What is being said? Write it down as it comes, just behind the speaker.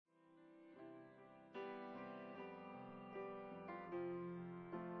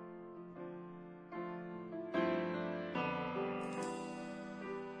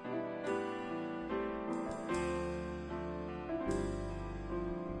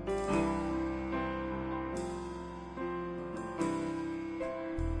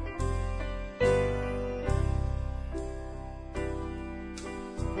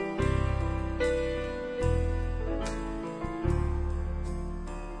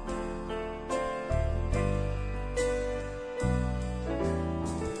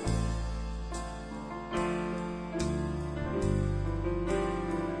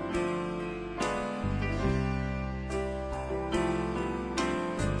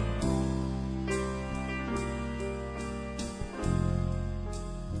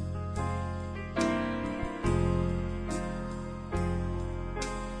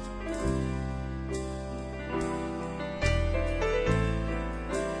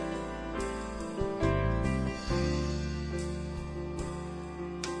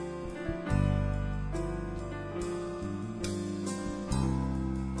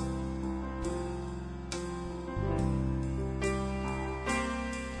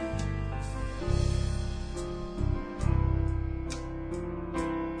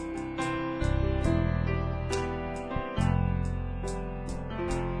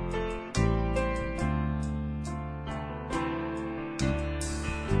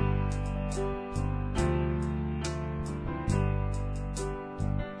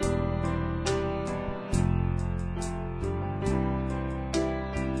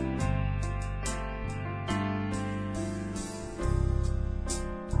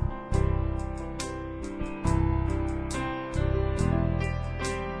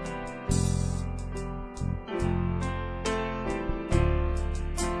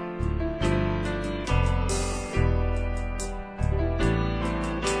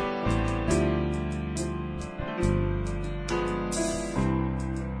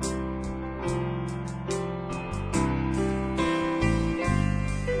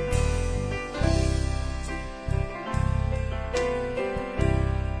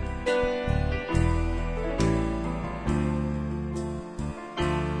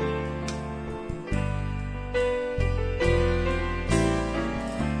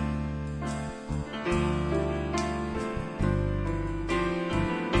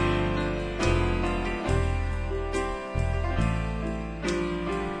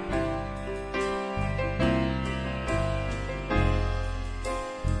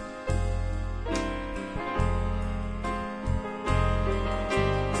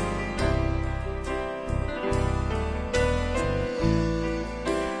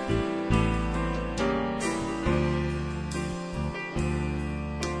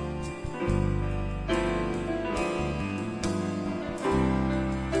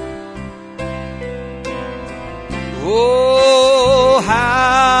Oh,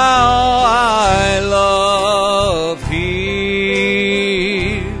 how I love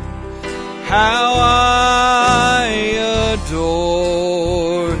Him, how I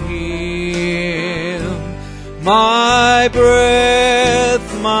adore Him, my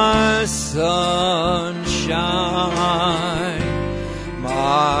breath, my sunshine,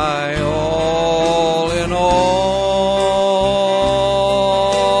 my all in all,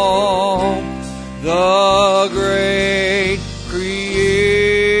 the great Creator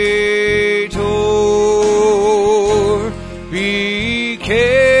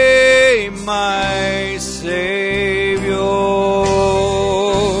became my Savior,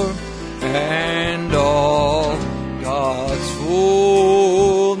 and all God's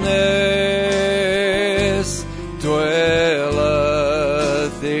fullness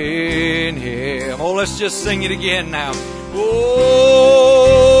dwelleth in Him. Oh, let's just sing it again now.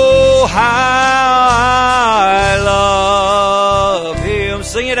 Oh, how I love Him.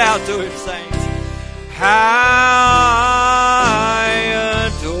 Sing it out to Him, saints. How I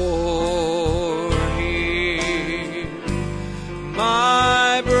adore Him,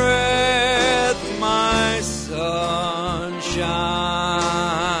 my breath, my sunshine,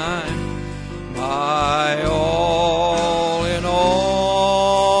 my all in all,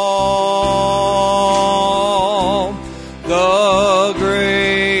 the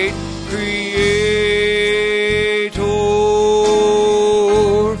great Creator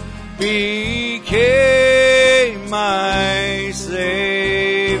became my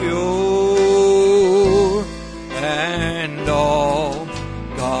Savior, and all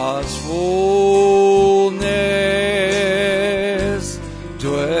God's fullness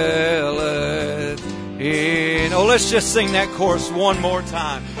dwelleth in. Oh, let's just sing that chorus one more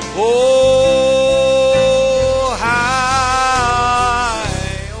time. Oh,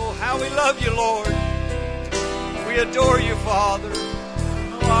 how we love you, Lord. We adore you, Father.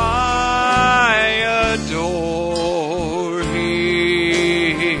 I adore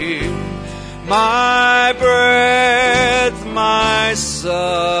Him, my breath, my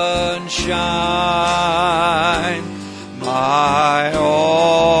sunshine, my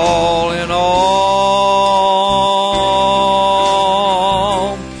all in all,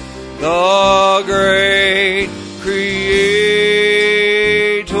 the great Creator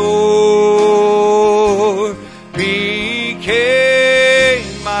became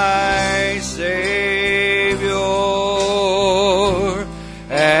my Savior,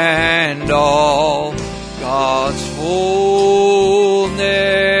 and all God's fullness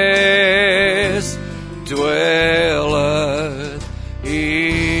dwelleth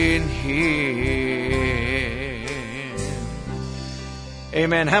in Him.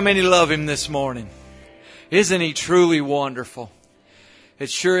 Amen. How many love Him this morning? Isn't He truly wonderful? It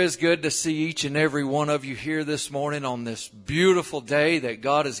sure is good to see each and every one of you here this morning on this beautiful day that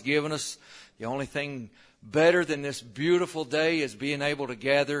God has given us. The only thing better than this beautiful day is being able to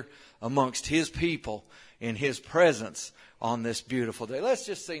gather amongst His people in His presence on this beautiful day. Let's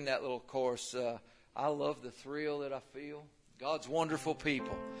just sing that little chorus. I love the thrill that I feel. God's wonderful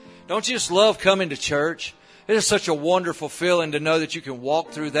people. Don't you just love coming to church? It is such a wonderful feeling to know that you can walk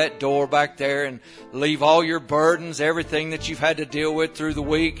through that door back there and leave all your burdens, everything that you've had to deal with through the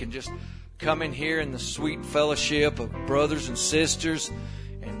week, and just come in here in the sweet fellowship of brothers and sisters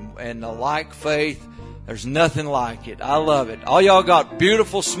and the like faith. There's nothing like it. I love it. All y'all got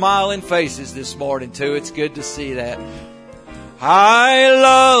beautiful smiling faces this morning too. It's good to see that. I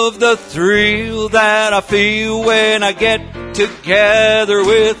love the thrill that I feel when I get together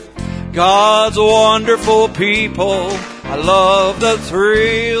with God's wonderful people. I love the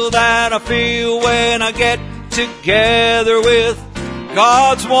thrill that I feel when I get together with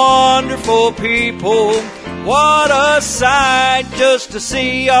God's wonderful people. What a sight just to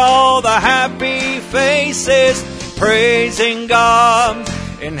see all the happy faces praising God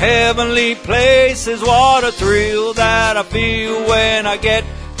in heavenly places. What a thrill that I feel when I get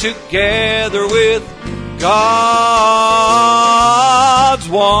together with God's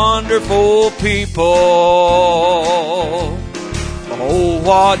wonderful people. Oh,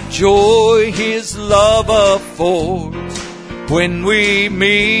 what joy His love affords when we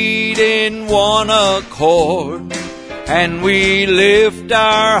meet in one accord, and we lift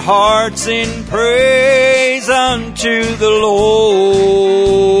our hearts in praise unto the Lord.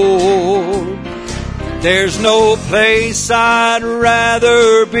 There's no place I'd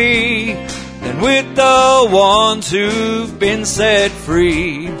rather be than with the ones who've been set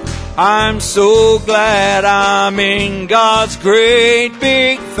free. I'm so glad I'm in God's great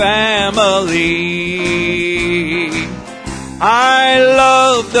big family. I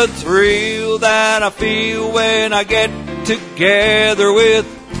love the thrill that I feel when I get together with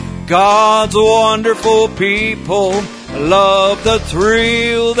God's wonderful people. I love the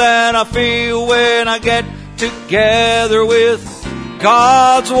thrill that I feel when I get together with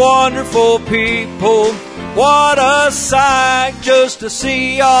God's wonderful people. What a sight just to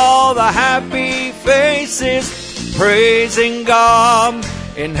see all the happy faces praising God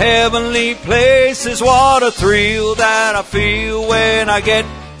in heavenly places. What a thrill that I feel when I get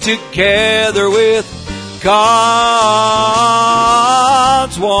together with God's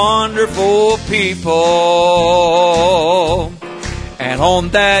wonderful people. And on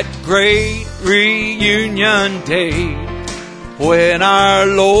that great reunion day, when our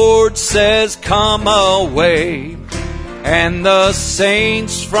Lord says, "Come away," and the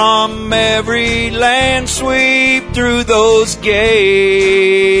saints from every land sweep through those gates,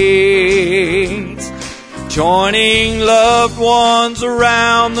 joining loved ones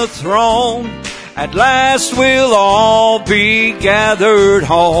around the throne, at last we'll all be gathered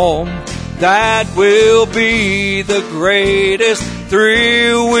home. That will be the greatest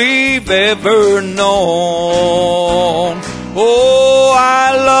thrill we've ever known. Oh,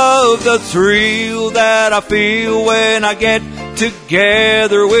 I love the thrill that I feel when I get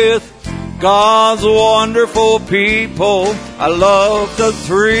together with God's wonderful people. I love the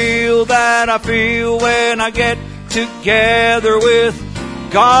thrill that I feel when I get together with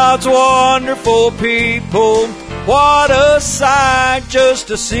God's wonderful people. What a sight just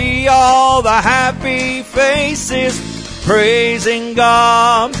to see all the happy faces praising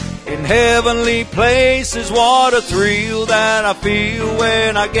God in heavenly places. What a thrill that I feel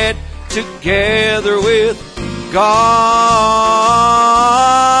when I get together with God's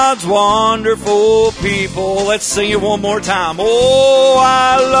wonderful people. Let's sing it one more time. Oh,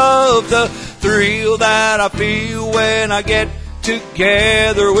 I love the thrill that I feel when I get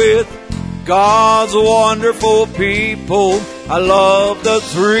together with God's wonderful people. I love the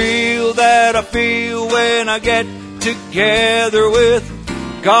thrill that I feel when I get together with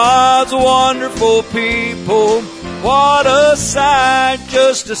God's wonderful people. What a sight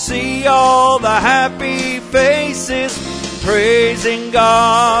just to see all the happy faces praising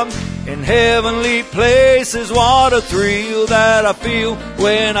God in heavenly places. What a thrill that I feel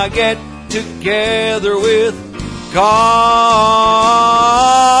when I get together with God's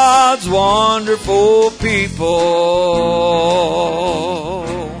wonderful people.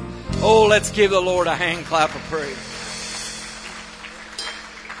 Oh, let's give the Lord a hand clap of praise.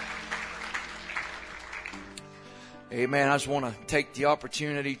 Amen. I just want to take the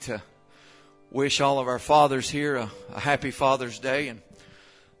opportunity to wish all of our fathers here a happy Father's Day. And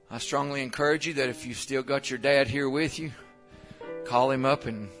I strongly encourage you that if you've still got your dad here with you, call him up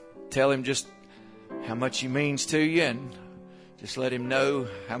and tell him just how much he means to you, and just let him know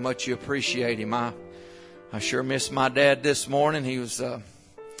how much you appreciate him. I sure miss my dad this morning. He was a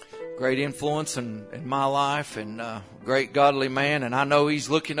great influence in my life, and a great godly man. And I know he's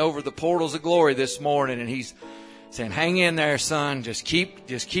looking over the portals of glory this morning, and he's saying, "Hang in there, son. Just keep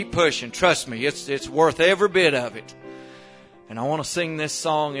pushing. Trust me, it's worth every bit of it." And I want to sing this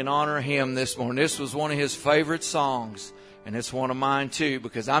song in honor of him this morning. This was one of his favorite songs, and it's one of mine too,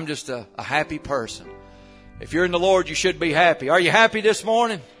 because I'm just a happy person. If you're in the Lord, you should be happy. Are you happy this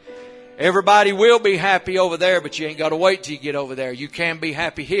morning? Everybody will be happy over there, but you ain't got to wait till you get over there. You can be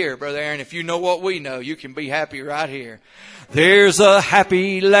happy here, Brother Aaron. If you know what we know, you can be happy right here. There's a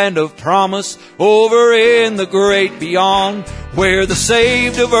happy land of promise over in the great beyond, where the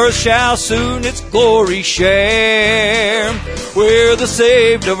saved of earth shall soon its glory share. Where the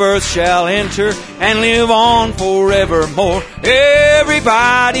saved of earth shall enter and live on forevermore.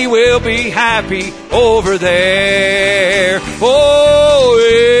 Everybody will be happy over there. Oh,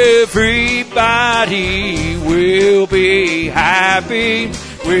 everybody will be happy.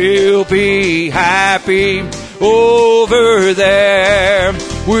 We'll be happy over there.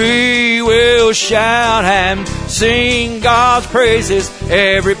 We will shout and sing God's praises.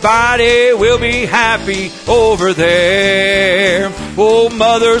 Everybody will be happy over there. Oh,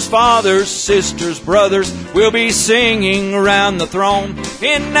 mothers, fathers, sisters, brothers will be singing around the throne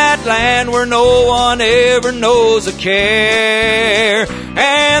in that land where no one ever knows a care.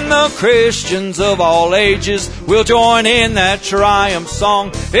 And the Christians of all ages will join in that triumph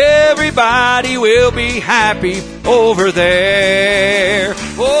song. Everybody will be happy over there.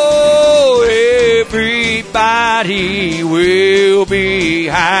 Oh, everybody will be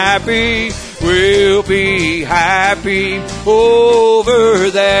happy. We'll be happy over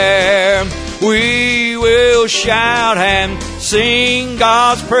there. We will shout and sing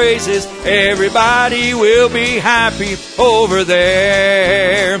God's praises. Everybody will be happy over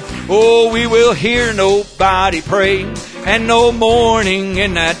there. Oh, we will hear nobody praying and no mourning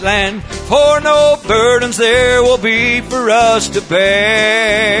in that land, for no burdens there will be for us to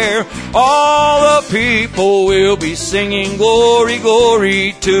bear. All the people will be singing glory,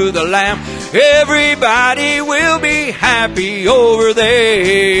 glory to the Lamb. Everybody will be happy over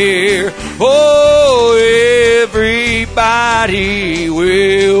there. Oh, everybody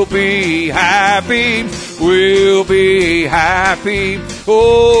will be happy, will be happy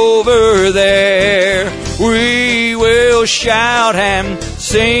over there. We will shout and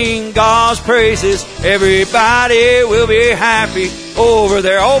sing God's praises. Everybody will be happy over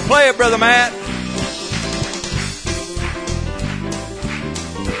there. Oh, play it, Brother Matt.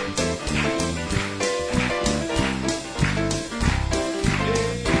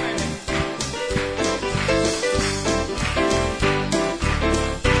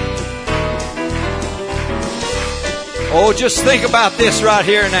 Oh, just think about this right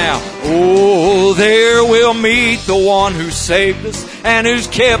here now. Oh, there we'll meet the one who saved us and who's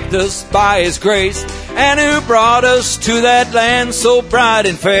kept us by His grace and who brought us to that land so bright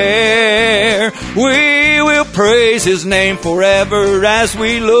and fair. We will praise His name forever as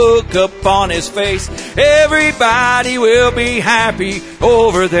we look upon His face. Everybody will be happy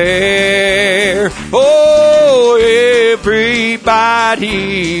over there. Oh,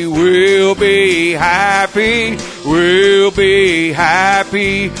 everybody will be happy, will be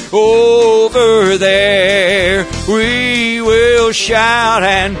happy over there. We will shout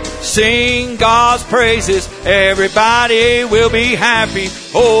and sing God's praises. Everybody will be happy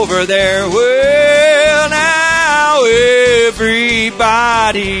over there. Well, now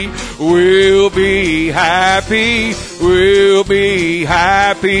everybody will be happy, will be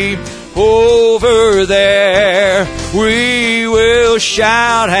happy over there. We will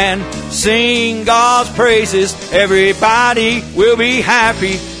shout and sing God's praises. Everybody will be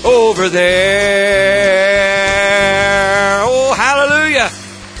happy over there. Oh, hallelujah.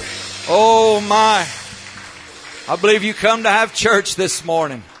 Oh, my. I believe you come to have church this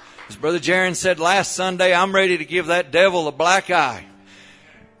morning. As Brother Jaron said last Sunday, I'm ready to give that devil a black eye.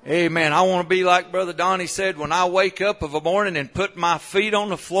 Amen. I want to be like Brother Donnie said, when I wake up of a morning and put my feet on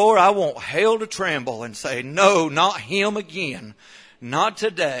the floor, I want hell to tremble and say, no, not him again. Not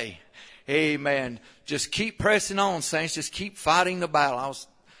today. Amen. Just keep pressing on, saints. Just keep fighting the battle. I was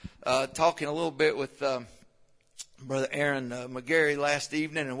talking a little bit with Brother Aaron McGarry last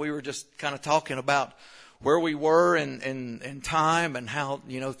evening, and we were just kind of talking about where we were in time and how,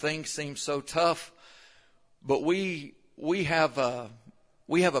 things seem so tough. But we have a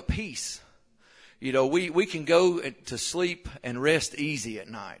peace. We can go to sleep and rest easy at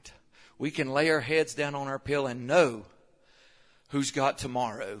night. We can lay our heads down on our pillow and know who's got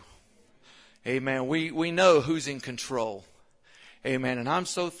tomorrow. Amen. We know who's in control. Amen. And I'm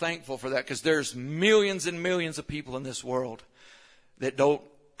so thankful for that, because there's millions and millions of people in this world that don't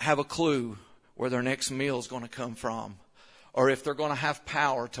have a clue where their next meal is going to come from, or if they're going to have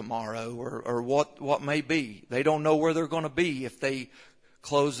power tomorrow, or what may be. They don't know where they're going to be if they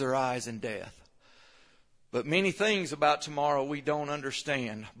close their eyes in death. But many things about tomorrow we don't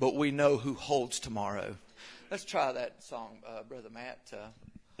understand, but we know who holds tomorrow. Let's try that song, Brother Matt.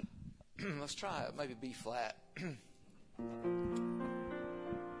 Let's try it, maybe B flat.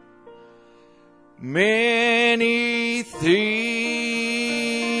 Many things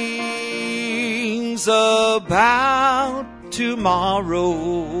about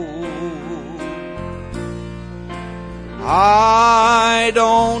tomorrow I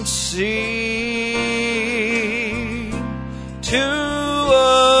don't seem to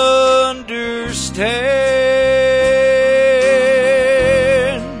understand,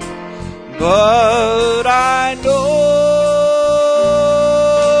 but I know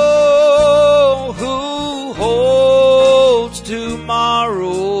who holds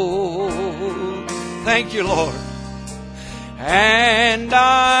tomorrow. Thank you, Lord. And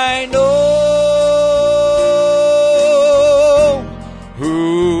I know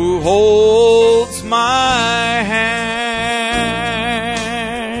who holds my hand.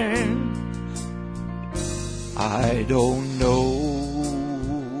 I don't know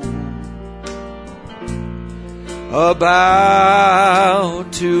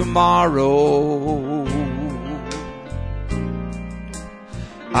about tomorrow.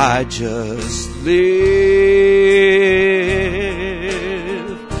 I just live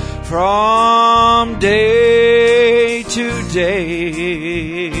from day to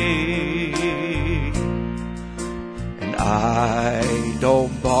day, and I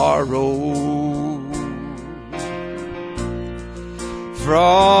don't borrow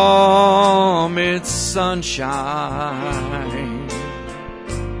from its sunshine,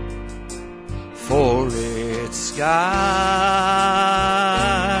 for its skies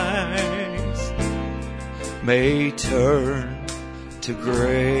may turn to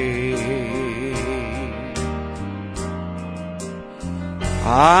gray.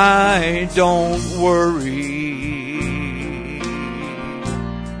 I don't worry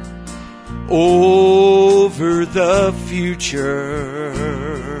over the future,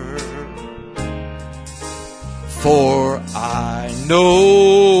 for I know,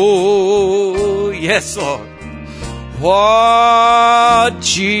 yes, Lord, what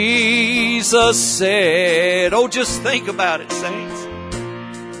Jesus said. Oh, just think about it, saints.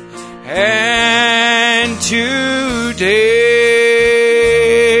 And today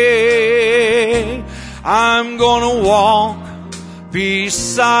I'm gonna walk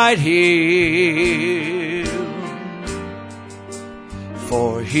beside Him,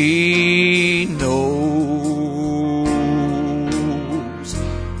 for He knows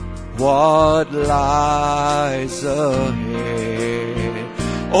what lies ahead.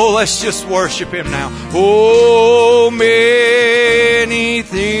 Oh, let's just worship Him now. Oh, many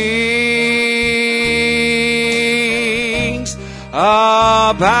things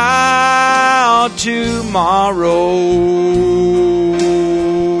about tomorrow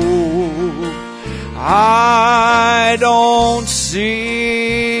I don't seem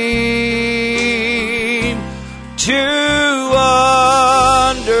to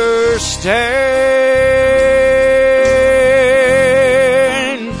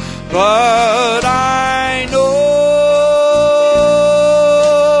understand, but I know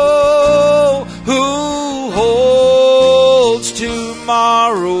who holds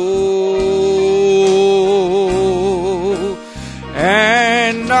tomorrow,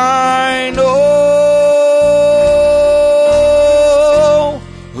 and I know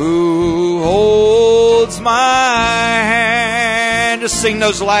who holds my hand. Just sing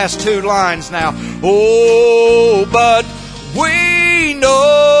those last two lines now. Oh, but we know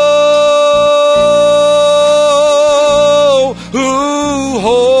who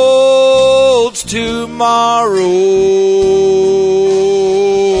holds tomorrow,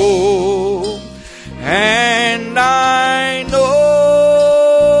 and I know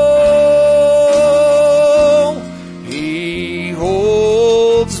He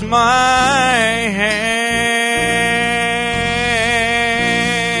holds my hand.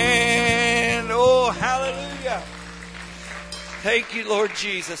 Oh, hallelujah. Thank you, Lord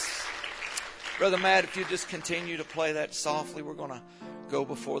Jesus. Brother Matt, if you just continue to play that softly, we're going to go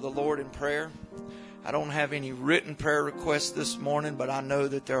before the Lord in prayer. I don't have any written prayer requests this morning, but I know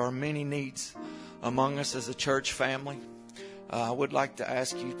that there are many needs among us as a church family. I would like to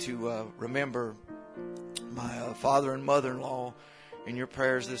ask you to remember my father and mother-in-law in your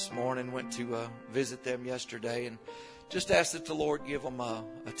prayers this morning. Went to visit them yesterday, and just ask that the Lord give them a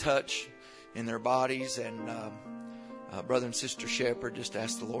touch in their bodies. And Brother and Sister Shepherd, just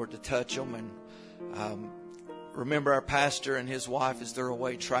ask the Lord to touch them. And remember our pastor and his wife as they're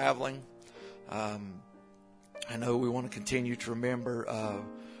away traveling. I know we want to continue to remember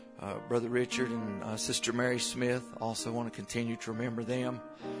Brother Richard and Sister Mary Smith. Also want to continue to remember them.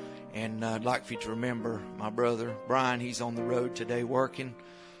 And I'd like for you to remember my brother Brian. He's on the road today working.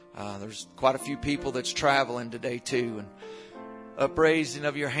 There's quite a few people that's traveling today too. And upraising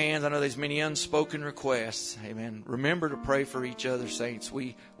of your hands, I know there's many unspoken requests. Amen. Remember to pray for each other, saints.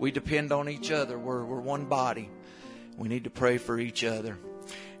 We depend on each other. We're one body. We need to pray for each other.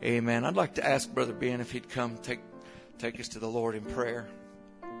 Amen. I'd like to ask Brother Ben if he'd come take us to the Lord in prayer.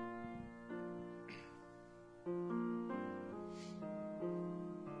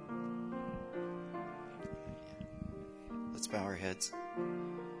 Let's bow our heads.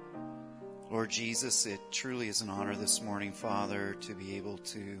 Lord Jesus, it truly is an honor this morning, Father, to be able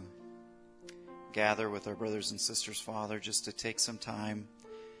to gather with our brothers and sisters, Father, just to take some time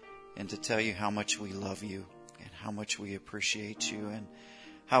and to tell you how much we love you and how much we appreciate you and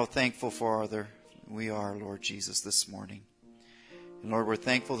how thankful for we are, Lord Jesus, this morning. And Lord, we're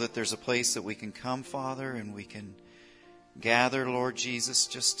thankful that there's a place that we can come, Father, and we can gather, Lord Jesus,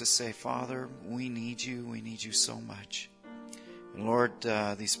 just to say, Father, we need you so much. And Lord,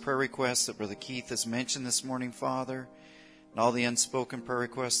 these prayer requests that Brother Keith has mentioned this morning, Father, and all the unspoken prayer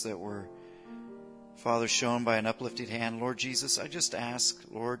requests that were, Father, shown by an uplifted hand, Lord Jesus, I just ask,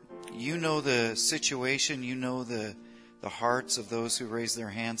 Lord, you know the situation, you know the hearts of those who raise their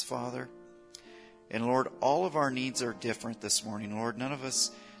hands, Father. And Lord, all of our needs are different this morning, Lord. None of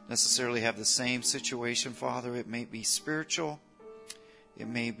us necessarily have the same situation, Father. It may be spiritual. It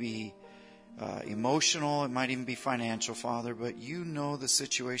may be emotional, it might even be financial, Father, but you know the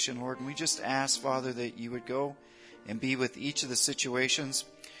situation, Lord. And we just ask, Father, that you would go and be with each of the situations.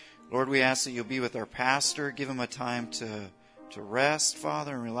 Lord, we ask that you'll be with our pastor. Give him a time to rest,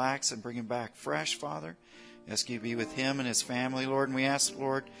 Father, and relax and bring him back fresh, Father. We ask you to be with him and his family, Lord. And we ask,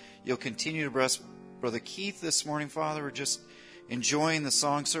 Lord, you'll continue to bless Brother Keith this morning, Father. We're just enjoying the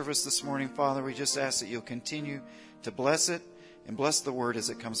song service this morning, Father. We just ask that you'll continue to bless it and bless the word as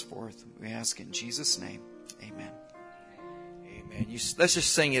it comes forth. We ask in Jesus' name. Amen. Amen. Let's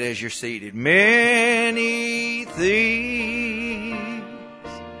just sing it as you're seated. Many things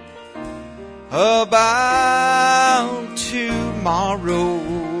about tomorrow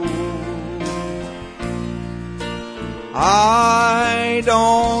I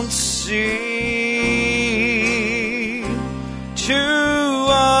don't see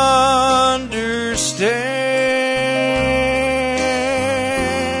to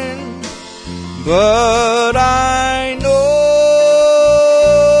understand, but I know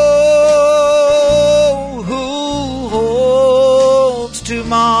who holds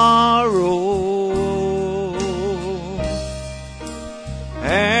tomorrow,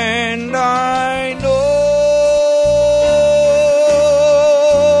 and I know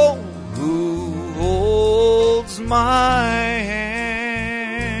who holds my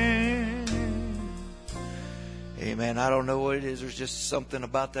hand. Amen. I don't know what it is. There's just something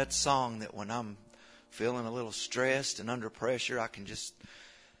about that song that when I'm feeling a little stressed and under pressure, I can just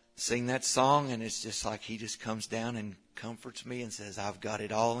sing that song, and it's just like he just comes down and comforts me and says, I've got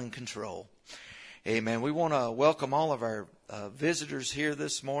it all in control. Amen. We want to welcome all of our visitors here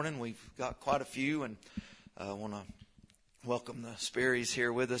this morning. We've got quite a few, and I want to welcome the Sperrys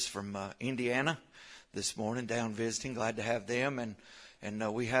here with us from Indiana this morning, down visiting. Glad to have them.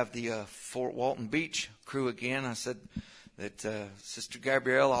 And we have the Fort Walton Beach crew again. I said that Sister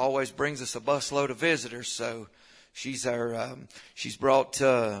Gabriella always brings us a busload of visitors, so she's brought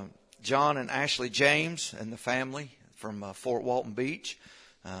John and Ashley James and the family from Fort Walton Beach.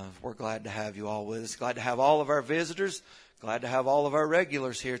 We're glad to have you all with us. Glad to have all of our visitors. Glad to have all of our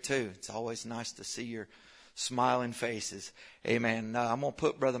regulars here too. It's always nice to see your smiling faces. Amen. I'm gonna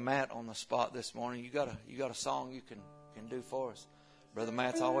put Brother Matt on the spot this morning. You got a song you can do for us? Brother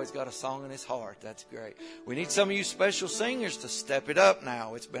Matt's always got a song in his heart. That's great. We need some of you special singers to step it up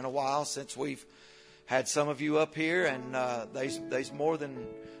now. It's been a while since we've had some of you up here, and there's more than,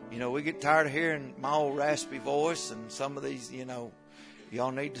 we get tired of hearing my old raspy voice, and some of these,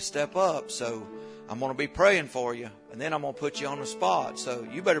 y'all need to step up. So I'm going to be praying for you, and then I'm going to put you on the spot. So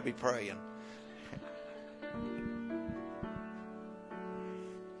you better be praying.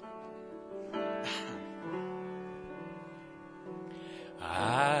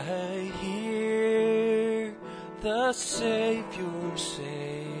 I hear the Savior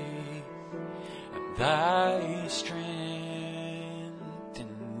say, thy strength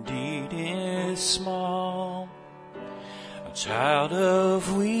indeed is small. A child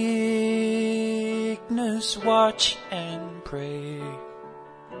of weakness, watch and pray.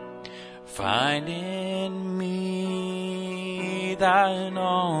 Find in me thine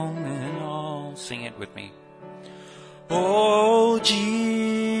all in all. Sing it with me. Oh, Jesus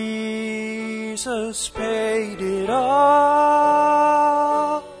paid it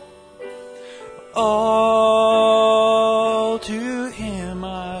all to him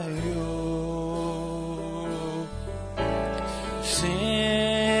I owe.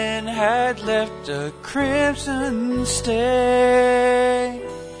 Sin had left a crimson stain,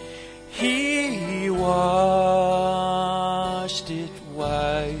 he washed it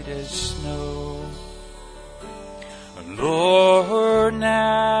white as snow. Lord,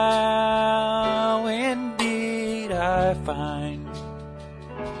 now indeed I find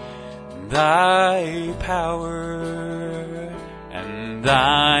thy power, and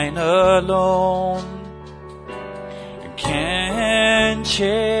thine alone can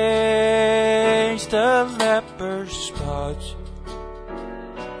change the leper's spots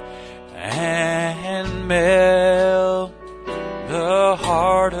and melt the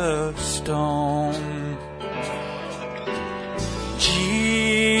heart of stone.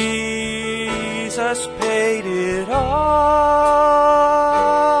 Jesus paid it all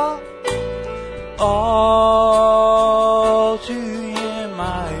to him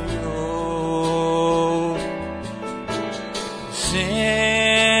I owe.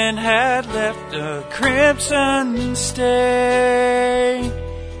 Sin had left a crimson stain,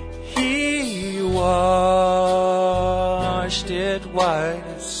 he washed it white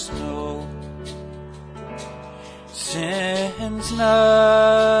as snow. Sin's nothing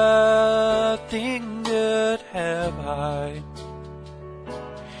good have I,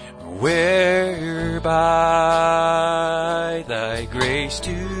 whereby thy grace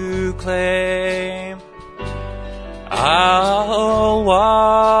to claim. I'll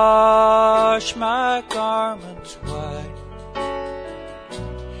wash my garments white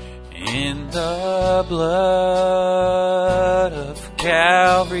in the blood of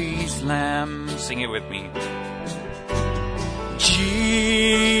Calvary's Lamb. Sing it with me. Jesus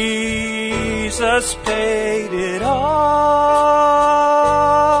paid it all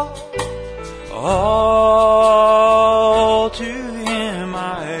to Him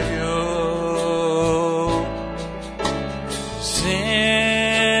I owe.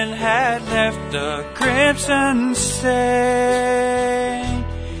 Sin had left a crimson stain.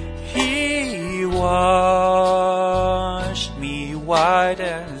 He washed me white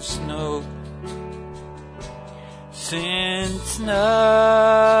as snow. Since nothing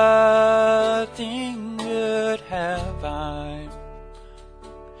good have I,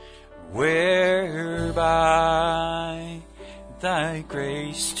 whereby thy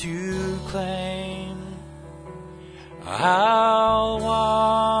grace to claim, I'll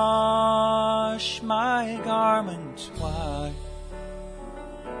wash my garments white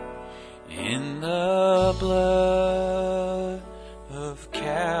in the blood of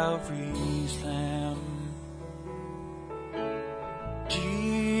Calvary's Lamb.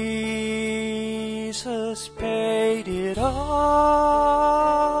 Jesus paid it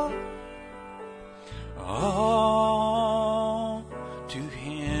all to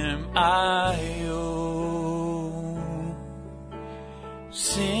Him I owe.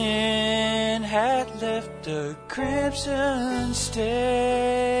 Sin had left a crimson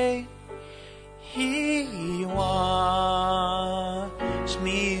stain. He washed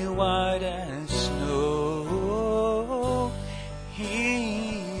me white as snow.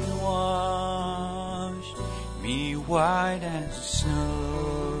 He washed me white as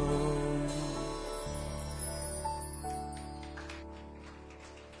snow.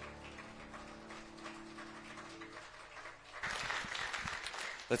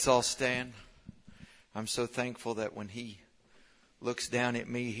 Let's all stand. I'm so thankful that when He looks down at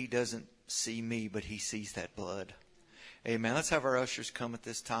me, He doesn't see me, but He sees that blood. Amen. Let's have our ushers come at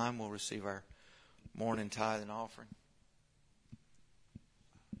this time. We'll receive our morning tithe and offering.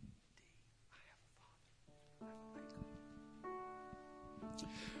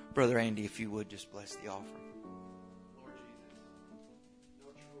 Brother Andy, if you would just bless the offering. Lord Jesus, no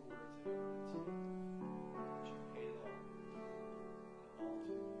truer words have ever been spoken, but you paid it all, and all to you,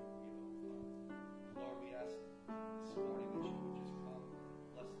 Father. Lord, we ask this morning that you would just come,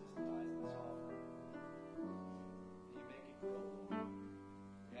 bless this tithe and this offering, that you make it grow, Lord.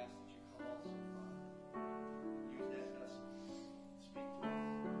 We ask that you come also, Father, use that vessel, speak to us in a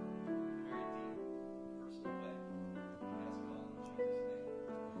very deep, personal way. We ask it all in Jesus' name.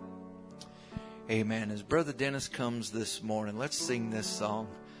 Amen. As Brother Dennis comes this morning, let's sing this song,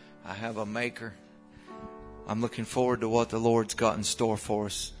 I Have a Maker. I'm looking forward to what the Lord's got in store for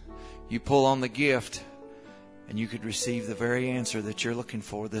us. You pull on the gift and you could receive the very answer that you're looking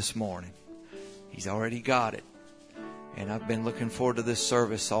for this morning. He's already got it. And I've been looking forward to this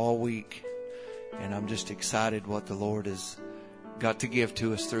service all week. And I'm just excited what the Lord has got to give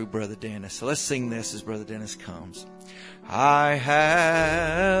to us through Brother Dennis. So let's sing this as Brother Dennis comes. I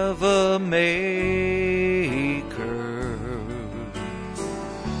have a Maker.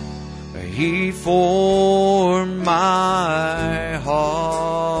 He formed my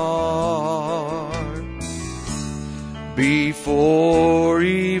heart before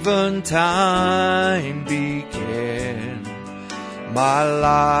even time began. My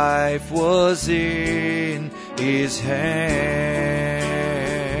life was in His hands,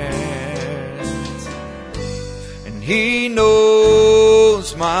 and He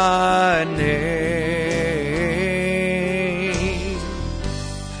knows my name,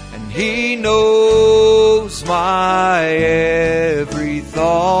 and He knows my every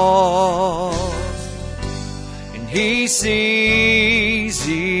thought, and He sees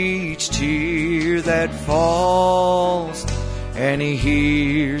each tear that falls, and He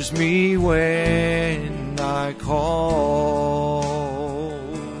hears me when I call.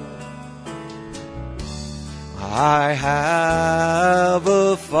 I have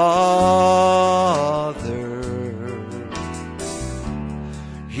a Father.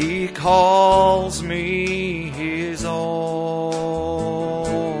 He calls me His own.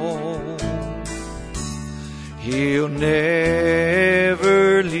 He'll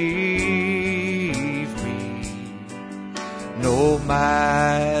never leave me, no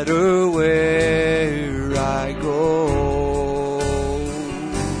matter where I go.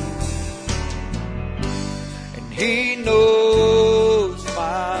 And He knows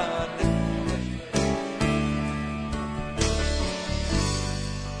my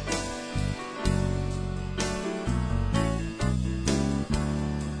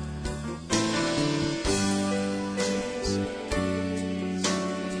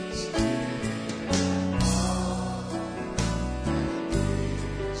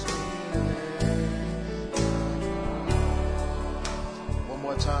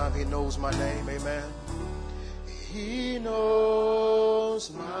more time. He knows my name. Amen. He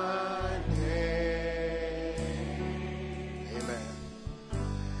knows my name. Amen.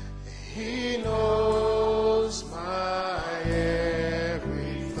 He knows my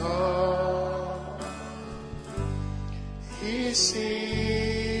every thought. He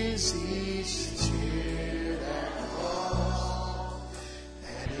sees each tear that falls,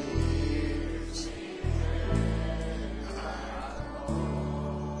 and he hears when I call.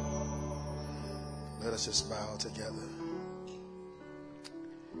 Let us just bow together.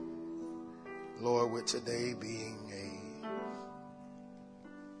 Lord, with today being a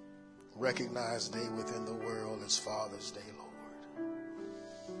recognized day within the world as Father's Day, Lord.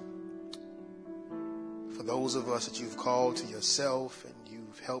 For those of us that you've called to yourself and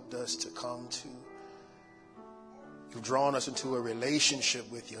you've helped us to come to, you've drawn us into a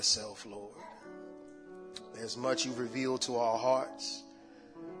relationship with yourself, Lord. There's much you've revealed to our hearts.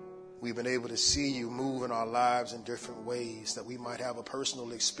 We've been able to see you move in our lives in different ways, that we might have a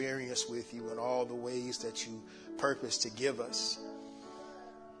personal experience with you in all the ways that you purpose to give us.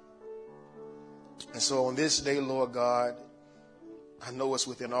 And so on this day, Lord God, I know it's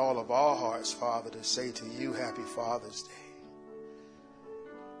within all of our hearts, Father, to say to you, Happy Father's Day.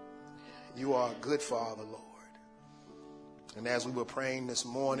 You are a good Father, Lord. And as we were praying this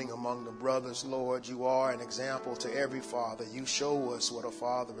morning among the brothers, Lord, you are an example to every father. You show us what a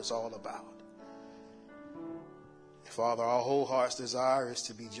father is all about. Father, our whole heart's desire is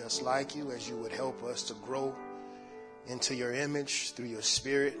to be just like you, as you would help us to grow into your image through your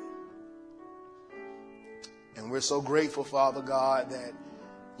Spirit. And we're so grateful, Father God, that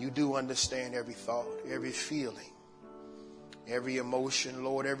you do understand every thought, every feeling, every emotion,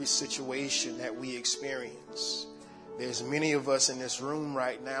 Lord, every situation that we experience. There's many of us in this room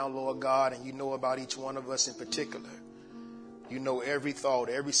right now, Lord God, and you know about each one of us in particular. You know every thought,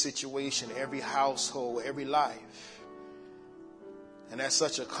 every situation, every household, every life. And that's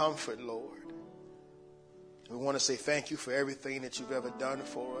such a comfort, Lord. We want to say thank you for everything that you've ever done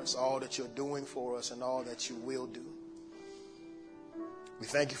for us, all that you're doing for us, and all that you will do. We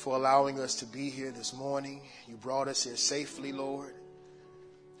thank you for allowing us to be here this morning. You brought us here safely, Lord.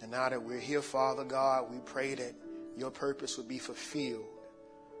 And now that we're here, Father God, we pray that your purpose would be fulfilled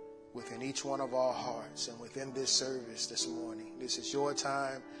within each one of our hearts and within this service this morning. This is your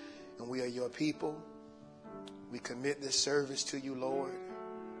time, and we are your people. We commit this service to you, Lord.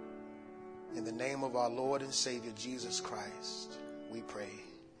 In the name of our Lord and Savior, Jesus Christ, we pray.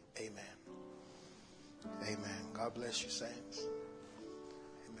 Amen. Amen. God bless you, saints.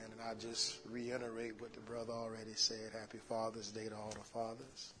 Amen. And I just reiterate what the brother already said. Happy Father's Day to all the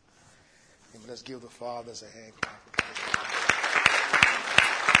fathers. Amen. Let's give the fathers a hand clap.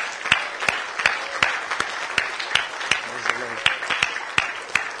 Praise the Lord.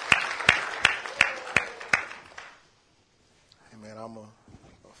 Amen. I'm a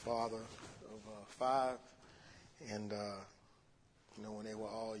father of 5, and when they were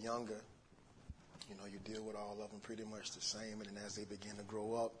all younger, you deal with all of them pretty much the same, and then as they begin to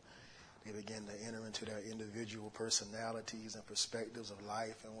grow up, they begin to enter into their individual personalities and perspectives of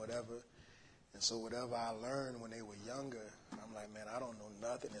life and whatever. And so whatever I learned when they were younger, I'm like, man, I don't know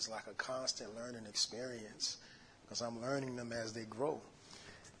nothing. It's like a constant learning experience, because I'm learning them as they grow,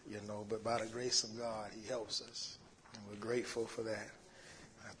 but by the grace of God, he helps us, and we're grateful for that.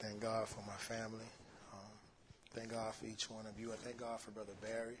 I thank God for my family. Thank God for each one of you. I thank God for Brother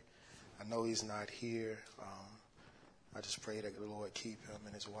Barry. I know he's not here. I just pray that the Lord keep him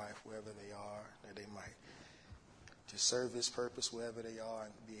and his wife wherever they are, that they might just serve his purpose wherever they are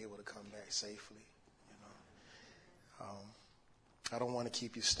and be able to come back safely. I don't want to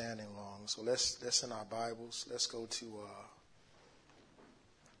keep you standing long, so let's in our Bibles. Let's go to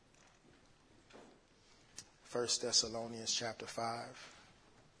 1 Thessalonians chapter 5.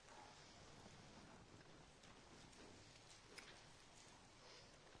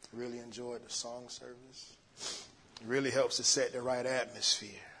 Really enjoyed the song service. It really helps to set the right atmosphere.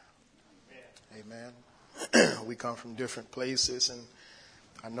 Amen. We come from different places, and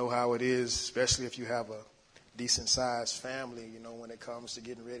I know how it is, especially if you have a decent-sized family, when it comes to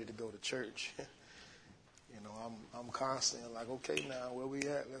getting ready to go to church. I'm constantly like, okay, now, where we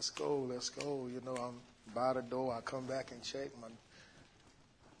at? Let's go. I'm by the door. I come back and check.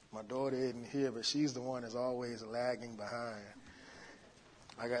 My daughter isn't here, but she's the one that's always lagging behind.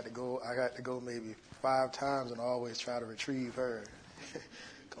 I got to go maybe 5 times and always try to retrieve her.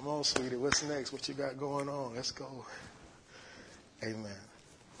 Come on, sweetie, what's next? What you got going on? Let's go. Amen.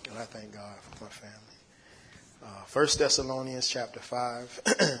 And I thank God for my family. 1 Thessalonians chapter 5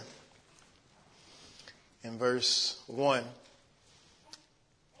 in verse 1.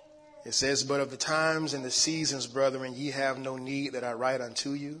 It says, but of the times and the seasons, brethren, ye have no need that I write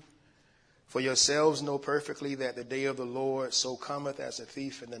unto you. For yourselves know perfectly that the day of the Lord so cometh as a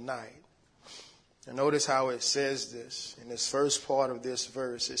thief in the night. And notice how it says this. In this first part of this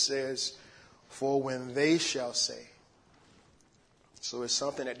verse, it says, for when they shall say. So it's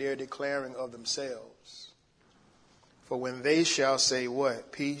something that they're declaring of themselves. For when they shall say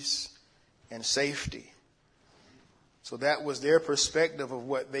what? Peace and safety. So that was their perspective of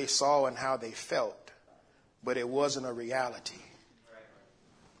what they saw and how they felt. But it wasn't a reality.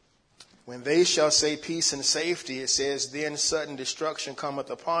 When they shall say peace and safety, it says, then sudden destruction cometh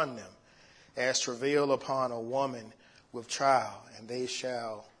upon them, as travail upon a woman with child, and they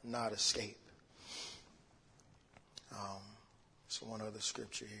shall not escape. So one other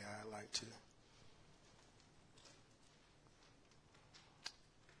scripture here I'd like to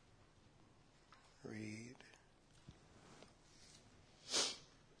read.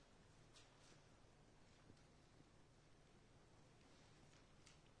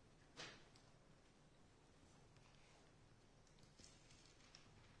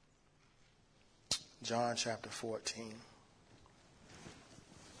 John chapter 14.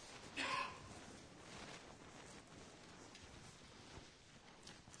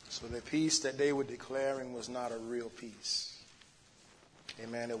 So the peace that they were declaring was not a real peace.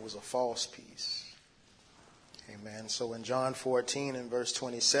 Amen. It was a false peace. Amen. So in John 14 and verse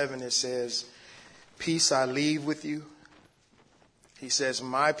 27, it says, peace I leave with you. He says,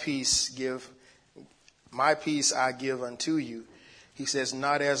 my peace I give unto you. He says,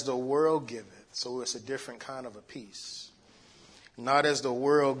 not as the world giveth. So it's a different kind of a peace. Not as the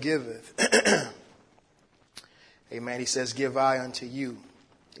world giveth. Amen. He says, give I unto you.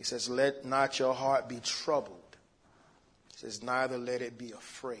 He says, let not your heart be troubled. He says, neither let it be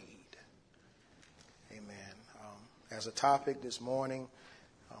afraid. Amen. As a topic this morning,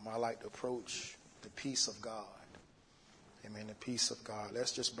 I like to approach the peace of God. Amen. The peace of God.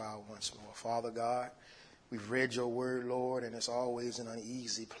 Let's just bow once more. Father God, we've read your word, Lord, and it's always an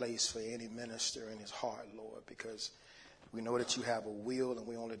uneasy place for any minister in his heart, Lord, because we know that you have a will and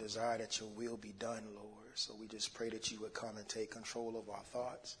we only desire that your will be done, Lord. So we just pray that you would come and take control of our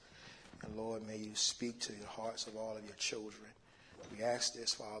thoughts. And Lord, may you speak to the hearts of all of your children. We ask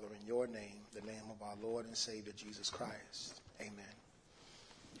this, Father, in your name, the name of our Lord and Savior, Jesus Christ. Amen.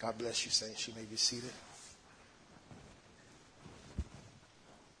 God bless you, saints. You may be seated.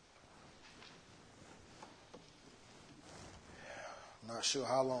 I'm not sure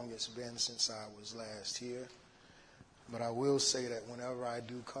how long it's been since I was last here, but I will say that whenever I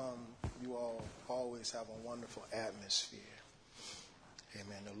do come, you all always have a wonderful atmosphere.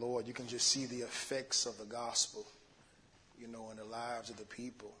 Amen. The Lord, you can just see the effects of the gospel, in the lives of the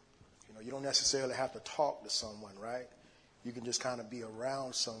people. You don't necessarily have to talk to someone, right? You can just kind of be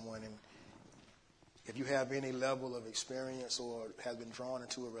around someone, and if you have any level of experience or have been drawn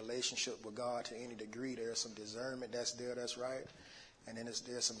into a relationship with God to any degree, there's some discernment that's there, that's right. And then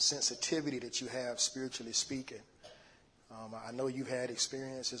there's some sensitivity that you have spiritually speaking. I know you've had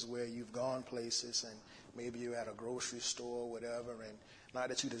experiences where you've gone places and maybe you're at a grocery store or whatever, and not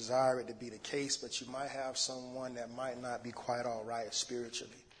that you desire it to be the case, but you might have someone that might not be quite all right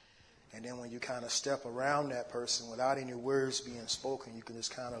spiritually. And then when you kind of step around that person without any words being spoken, you can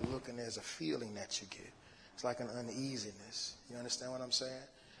just kind of look and there's a feeling that you get. It's like an uneasiness. You understand what I'm saying?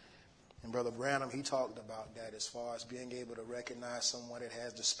 And Brother Branham, he talked about that as far as being able to recognize someone that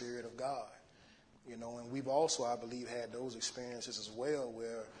has the Spirit of God. And we've also, I believe, had those experiences as well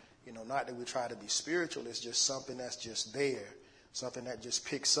where, not that we try to be spiritual, it's just something that's just there, something that just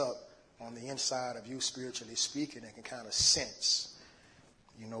picks up on the inside of you spiritually speaking and can kind of sense,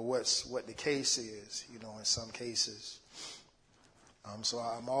 what the case is, in some cases. So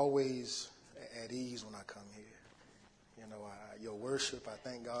I'm always at ease when I come here. Your worship, I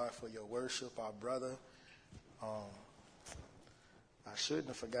thank God for your worship, our brother. I shouldn't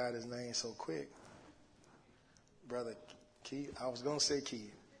have forgot his name so quick. Brother Keith. I was going to say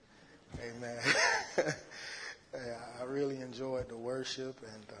Keith. Amen. I really enjoyed the worship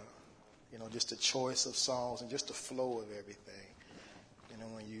and, just the choice of songs and just the flow of everything.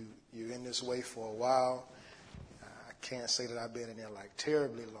 When you're in this way for a while, I can't say that I've been in there like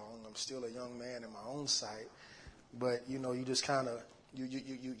terribly long. I'm still a young man in my own sight. But, you just kind of,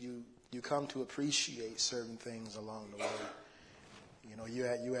 you come to appreciate certain things along the way.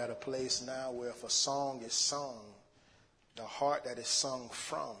 You're at a place now where if a song is sung, the heart that is sung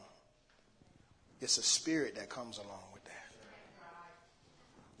from, it's a spirit that comes along with that.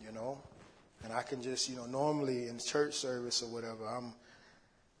 And I can just, normally in church service or whatever,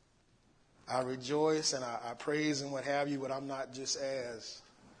 I rejoice and I praise and what have you, but I'm not just as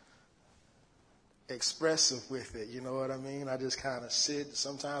expressive with it. You know what I mean? I just kind of sit.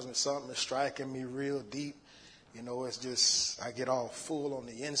 Sometimes when something is striking me real deep, you know, it's just, I get all full on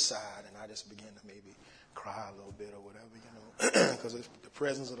the inside and I just begin to maybe cry a little bit or whatever, you know, because the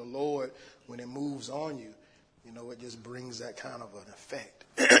presence of the Lord, when it moves on you, you know, it just brings that kind of an effect.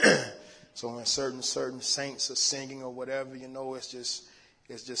 So when certain saints are singing or whatever, you know, it's just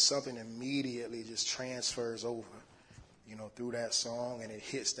something immediately just transfers over, you know, through that song, and it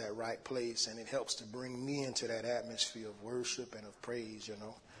hits that right place, and it helps to bring me into that atmosphere of worship and of praise, you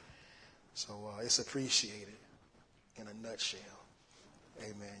know. So it's appreciated in a nutshell.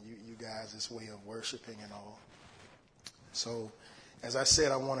 Amen. You guys, this way of worshiping and all. So, as I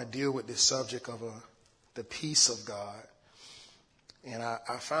said, I want to deal with this subject of the peace of God. And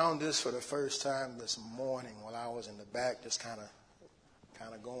I found this for the first time this morning while I was in the back just kind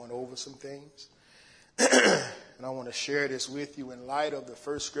of going over some things. And I want to share this with you in light of the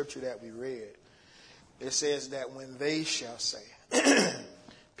first scripture that we read. It says that when they shall say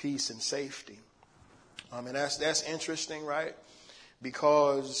peace and safety. And that's interesting, right?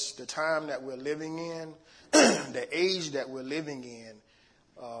 Because the time that we're living in, the age that we're living in,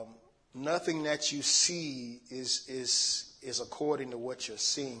 nothing that you see is according to what you're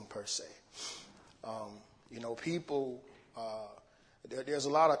seeing per se. You know, people, there's a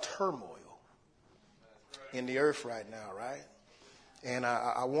lot of turmoil in the earth right now, right? And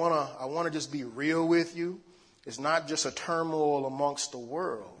I wanna just be real with you. It's not just a turmoil amongst the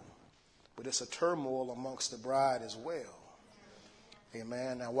world, but it's a turmoil amongst the bride as well.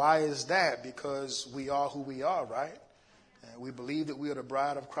 Amen. Now, why is that? Because we are who we are, right? And we believe that we are the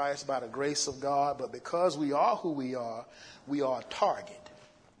bride of Christ by the grace of God, but because we are who we are a target.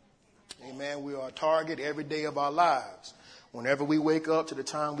 Amen. We are a target every day of our lives. Whenever we wake up to the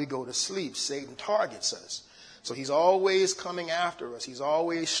time we go to sleep, Satan targets us. So he's always coming after us. He's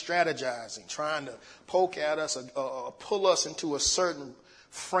always strategizing, trying to poke at us or pull us into a certain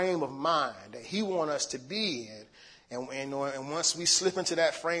frame of mind that he wants us to be in. And once we slip into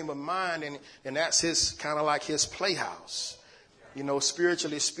that frame of mind, and that's his kind of like his playhouse. You know,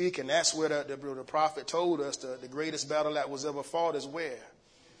 spiritually speaking, that's where the prophet told us the greatest battle that was ever fought is where?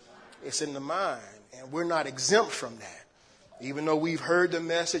 It's in the mind. And we're not exempt from that. Even though we've heard the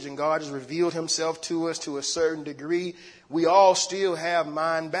message and God has revealed himself to us to a certain degree, we all still have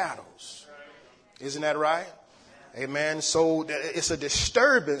mind battles. Isn't that right? Amen. So it's a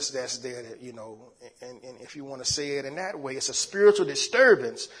disturbance that's there, you know, and if you want to say it in that way, it's a spiritual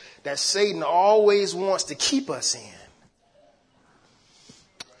disturbance that Satan always wants to keep us in.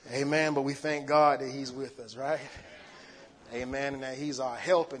 Amen. But we thank God that he's with us, right? Amen. And that he's our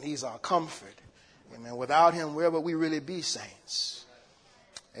help and he's our comfort. Amen. Without him, where would we really be, saints?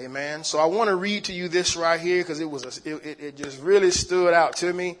 Amen. So I want to read to you this right here because it just really stood out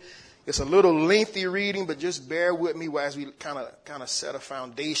to me. It's a little lengthy reading, but just bear with me as we kind of set a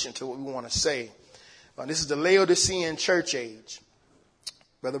foundation to what we want to say. This is the Laodicean church age.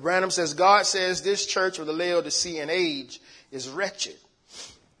 Brother Branham says, God says this church of the Laodicean age is wretched,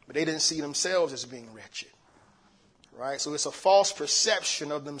 but they didn't see themselves as being wretched. Right? So it's a false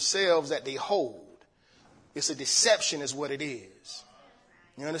perception of themselves that they hold. It's a deception is what it is.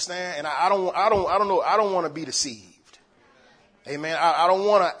 You understand? And I don't want to be deceived. Amen. I don't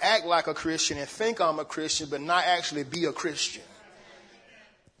want to act like a Christian and think I'm a Christian, but not actually be a Christian.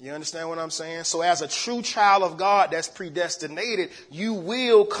 You understand what I'm saying? So as a true child of God that's predestinated, you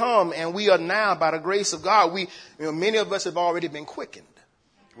will come, and we are now, by the grace of God, many of us have already been quickened.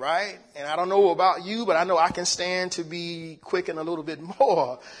 Right? And I don't know about you, but I know I can stand to be quickened a little bit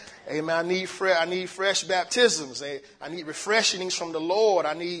more. Amen. I need fresh baptisms. I need refreshings from the Lord.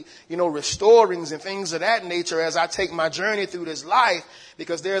 I need, restorings and things of that nature as I take my journey through this life,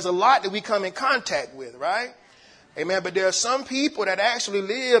 because there's a lot that we come in contact with, right? Amen. But there are some people that actually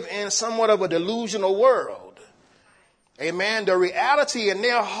live in somewhat of a delusional world. Amen. The reality in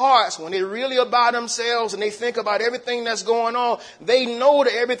their hearts, when they really are by themselves and they think about everything that's going on, they know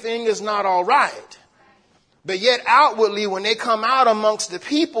that everything is not all right. But yet outwardly, when they come out amongst the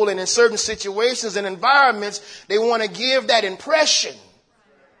people and in certain situations and environments, they want to give that impression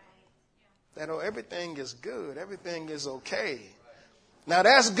that, everything is good. Everything is okay. Now,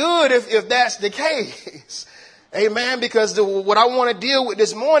 that's good if that's the case. Amen. Because what I want to deal with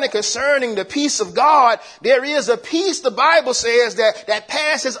this morning concerning the peace of God, there is a peace, the Bible says, that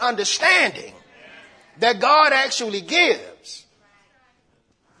passes understanding, that God actually gives.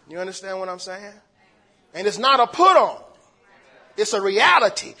 You understand what I'm saying? And it's not a put on. It's a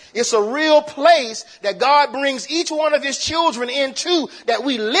reality. It's a real place that God brings each one of his children into, that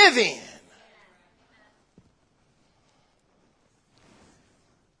we live in.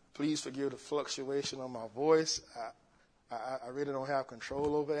 Please forgive the fluctuation of my voice. I really don't have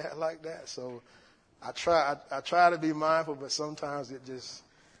control over that like that. So I try to be mindful, but sometimes it just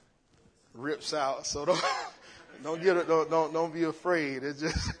rips out. So don't be afraid. It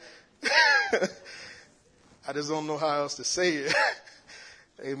just I just don't know how else to say it.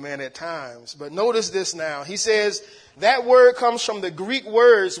 Amen. At times. But notice this now. He says that word comes from the Greek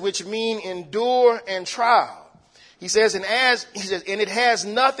words which mean endure and trial. He says, and it has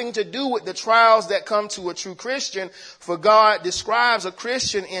nothing to do with the trials that come to a true Christian, for God describes a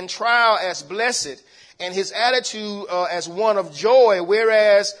Christian in trial as blessed and his attitude as one of joy,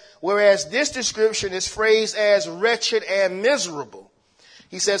 whereas this description is phrased as wretched and miserable.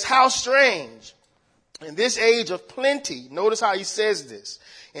 He says, how strange. In this age of plenty, notice how he says this.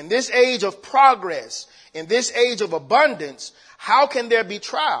 In this age of progress, in this age of abundance, how can there be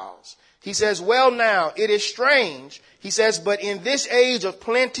trials? He says, well, now, it is strange. He says, but in this age of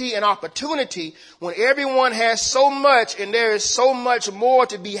plenty and opportunity, when everyone has so much and there is so much more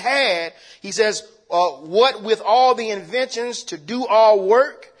to be had, he says, what with all the inventions to do all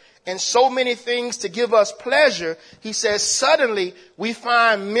work and so many things to give us pleasure, he says, suddenly we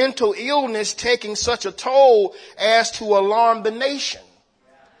find mental illness taking such a toll as to alarm the nation.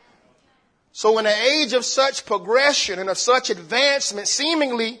 So in an age of such progression and of such advancement,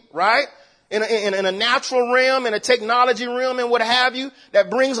 seemingly, right, in a natural realm, in a technology realm and what have you, that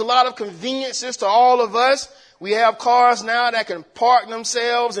brings a lot of conveniences to all of us. We have cars now that can park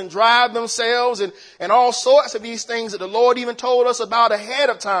themselves and drive themselves and all sorts of these things that the Lord even told us about ahead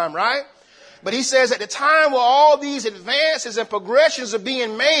of time, right? But he says at the time where all these advances and progressions are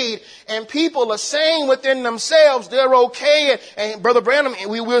being made and people are saying within themselves they're okay. And Brother Branham,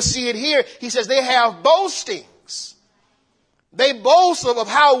 and we will see it here, he says they have boastings. They boast of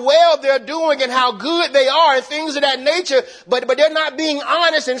how well they're doing and how good they are and things of that nature, but they're not being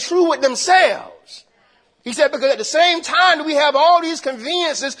honest and true with themselves. He said, because at the same time that we have all these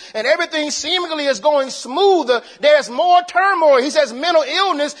conveniences and everything seemingly is going smoother, there's more turmoil. He says mental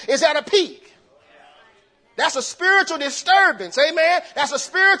illness is at a peak. That's a spiritual disturbance. Amen. That's a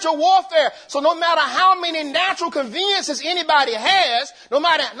spiritual warfare. So no matter how many natural conveniences anybody has, no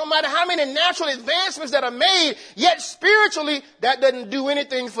matter how many natural advancements that are made, yet spiritually that doesn't do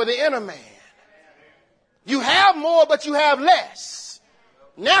anything for the inner man. You have more, but you have less.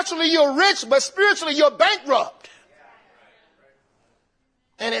 Naturally you're rich, but spiritually you're bankrupt.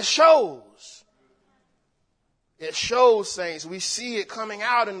 And it shows. It shows, saints. We see it coming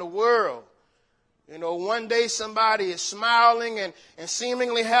out in the world. You know, one day somebody is smiling and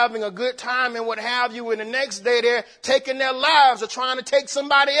seemingly having a good time and what have you, and the next day they're taking their lives or trying to take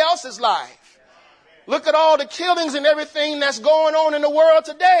somebody else's life. Look at all the killings and everything that's going on in the world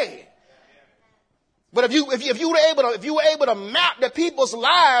today. But if you were able to map the people's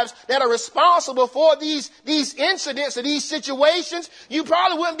lives that are responsible for these incidents or these situations, you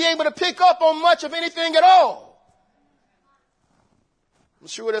probably wouldn't be able to pick up on much of anything at all. I'm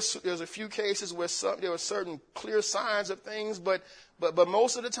sure there's a few cases where there are certain clear signs of things, but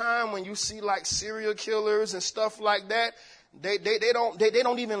most of the time when you see like serial killers and stuff like that, they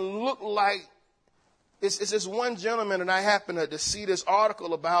don't even look like. It's this one gentleman, and I happened to see this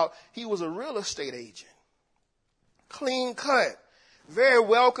article about. He was a real estate agent, clean cut, very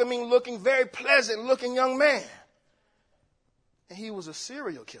welcoming looking, very pleasant looking young man, and he was a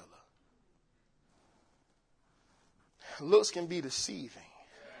serial killer. Looks can be deceiving.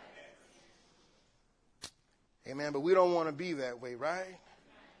 Amen. But we don't want to be that way, right?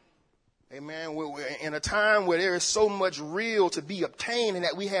 Amen. We're in a time where there is so much real to be obtained and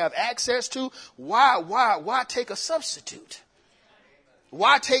that we have access to. Why take a substitute?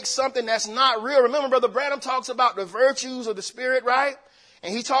 Why take something that's not real? Remember, Brother Branham talks about the virtues of the Spirit, right?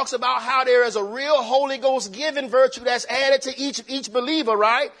 And he talks about how there is a real Holy Ghost given virtue that's added to each believer,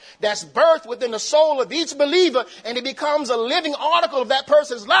 right? That's birthed within the soul of each believer, and it becomes a living article of that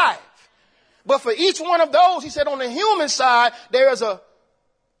person's life. But for each one of those, he said, on the human side, there is a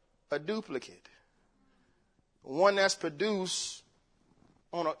duplicate. One that's produced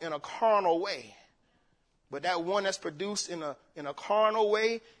in a carnal way. But that one that's produced in a carnal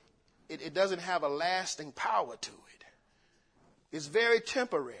way, it doesn't have a lasting power to it. It's very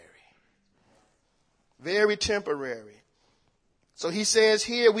temporary. Very temporary. So he says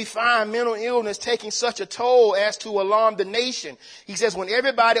here we find mental illness taking such a toll as to alarm the nation. He says when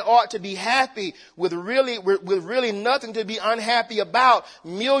everybody ought to be happy with really nothing to be unhappy about,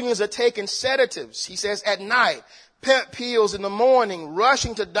 millions are taking sedatives. He says at night, pep pills in the morning,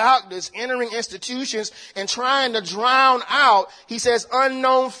 rushing to doctors, entering institutions, and trying to drown out, he says,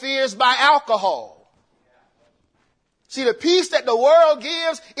 unknown fears by alcohol. See, the peace that the world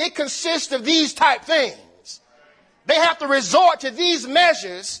gives, it consists of these type things. They have to resort to these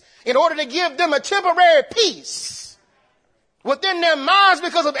measures in order to give them a temporary peace within their minds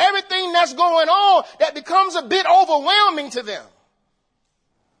because of everything that's going on that becomes a bit overwhelming to them.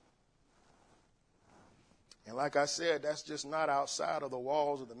 And like I said, that's just not outside of the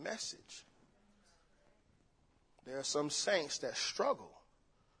walls of the message. There are some saints that struggle.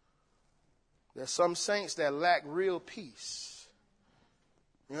 There's some saints that lack real peace.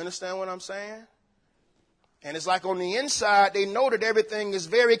 You understand what I'm saying? And it's like on the inside, they know that everything is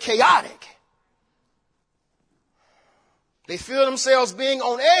very chaotic. They feel themselves being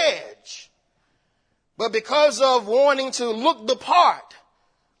on edge. But because of wanting to look the part,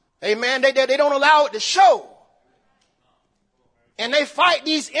 amen, they don't allow it to show. And they fight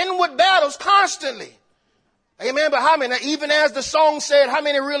these inward battles constantly. Amen. But how many, even as the song said, how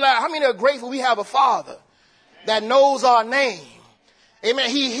many realize, how many are grateful we have a Father that knows our name? Amen.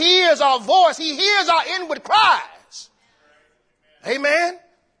 He hears our voice. He hears our inward cries. Amen.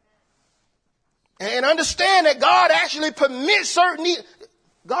 And understand that God actually permits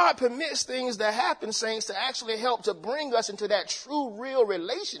God permits things that happen, saints, to actually help to bring us into that true, real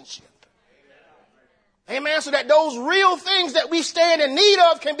relationship. Amen. So that those real things that we stand in need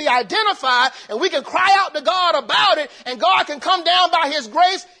of can be identified and we can cry out to God about it and God can come down by his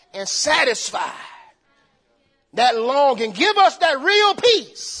grace and satisfy that longing. Give us that real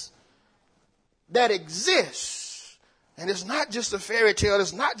peace that exists. And it's not just a fairy tale.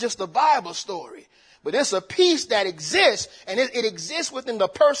 It's not just a Bible story. But it's a peace that exists. And it exists within the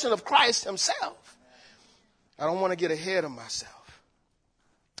person of Christ himself. I don't want to get ahead of myself.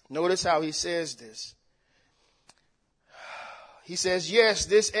 Notice how he says this. He says, yes,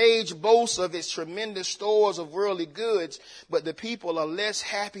 this age boasts of its tremendous stores of worldly goods, but the people are less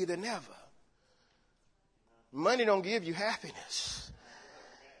happy than ever. Money don't give you happiness.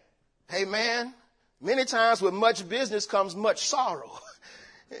 Hey, man, many times with much business comes much sorrow.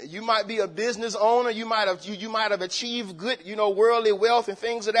 You might be a business owner. You might have achieved good, worldly wealth and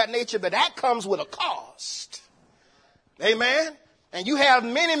things of that nature, but that comes with a cost. Amen. And you have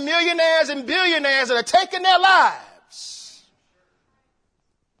many millionaires and billionaires that are taking their lives.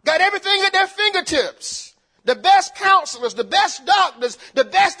 Got everything at their fingertips. The best counselors, the best doctors, the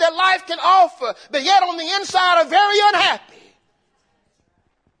best that life can offer, but yet on the inside are very unhappy.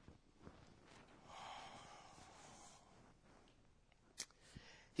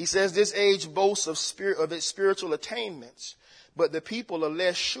 He says this age boasts of its spiritual attainments, but the people are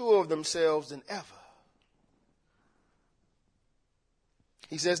less sure of themselves than ever.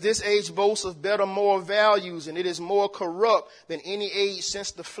 He says this age boasts of better moral values, and it is more corrupt than any age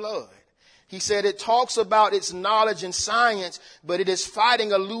since the flood. He said it talks about its knowledge and science, but it is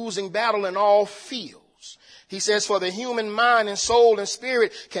fighting a losing battle in all fields. He says, for the human mind and soul and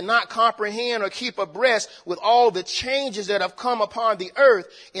spirit cannot comprehend or keep abreast with all the changes that have come upon the earth.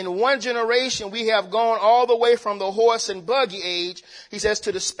 In one generation, we have gone all the way from the horse and buggy age, he says,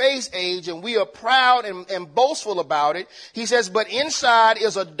 to the space age, and we are proud and boastful about it. He says, but inside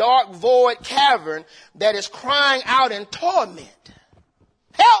is a dark, void cavern that is crying out in torment.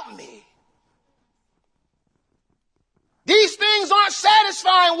 Help me. These things aren't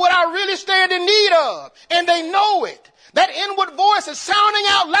satisfying what I really stand in need of. And they know it. That inward voice is sounding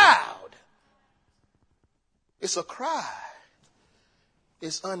out loud. It's a cry.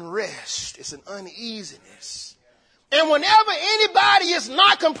 It's unrest. It's an uneasiness. And whenever anybody is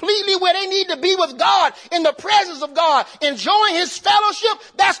not completely where they need to be with God, in the presence of God, enjoying his fellowship,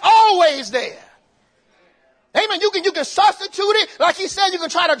 that's always there. Amen. You can substitute it. Like he said, you can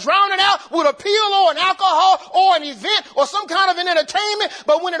try to drown it out with a pill or an alcohol or an event or some kind of an entertainment.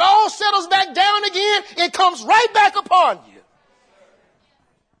 But when it all settles back down again, it comes right back upon you.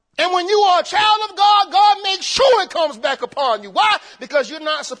 And when you are a child of God, God makes sure it comes back upon you. Why? Because you're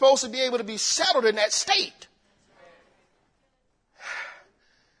not supposed to be able to be settled in that state.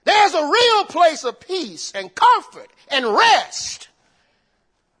 There's a real place of peace and comfort and rest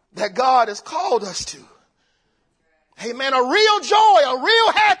that God has called us to. Hey man, a real joy, a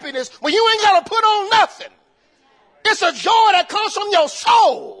real happiness when you ain't got to put on nothing. It's a joy that comes from your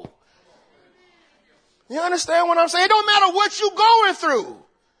soul. You understand what I'm saying? It don't matter what you're going through.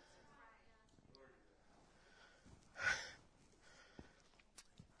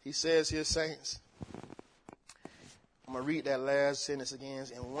 He says here, saints, I'm going to read that last sentence again.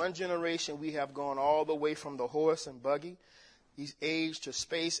 In one generation, we have gone all the way from the horse and buggy. He's aged to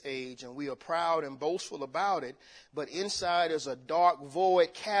space age, and we are proud and boastful about it. But inside is a dark,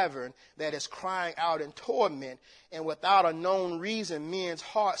 void cavern that is crying out in torment. And without a known reason, men's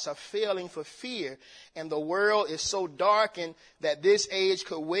hearts are failing for fear. And the world is so darkened that this age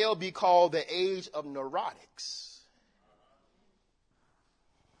could well be called the age of neurotics.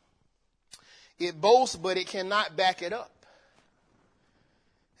 It boasts, but it cannot back it up.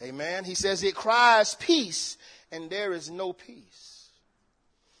 Amen. He says it cries peace, and there is no peace.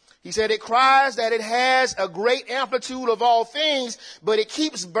 He said it cries that it has a great amplitude of all things, but it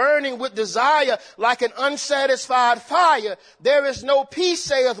keeps burning with desire like an unsatisfied fire. There is no peace,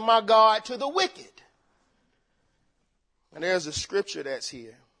 saith my God, to the wicked. And there's a scripture that's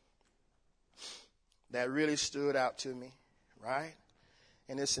here that really stood out to me, right?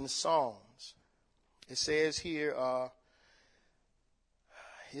 And it's in Psalms. It says here,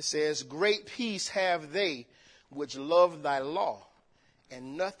 it says, great peace have they which love thy law,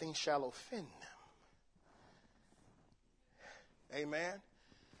 and nothing shall offend them. Amen.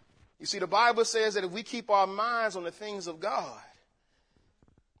 You see, the Bible says that if we keep our minds on the things of God,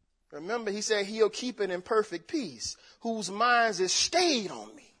 remember, he said he'll keep it in perfect peace, whose minds is stayed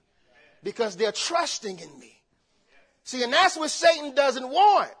on me because they're trusting in me. See, and that's what Satan doesn't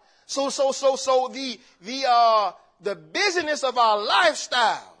want. So the busyness of our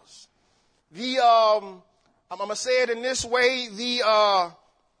lifestyles, I'm going to say it in this way,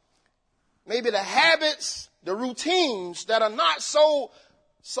 maybe the habits, the routines that are not so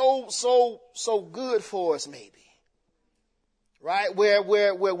good for us, maybe. Right?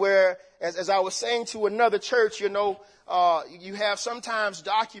 Where as I was saying to another church, you have sometimes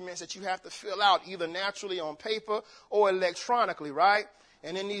documents that you have to fill out either naturally on paper or electronically, right?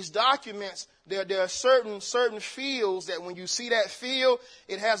 And in these documents, there are certain fields that when you see that field,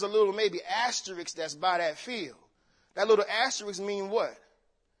 it has a little maybe asterisk that's by that field. That little asterisk mean what?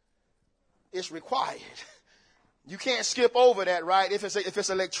 It's required. You can't skip over that, right? If it's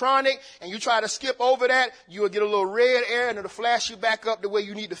electronic and you try to skip over that, you'll get a little red arrow and it'll flash you back up the way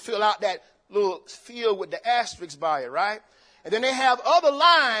you need to fill out that little field with the asterisk by it, right? And then they have other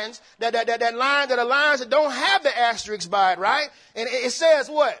lines that are lines that don't have the asterisk by it, right? And it says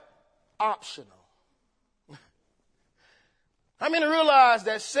what? Optional. How many realize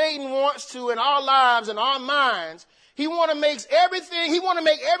that Satan wants to, in our lives and our minds, he want to make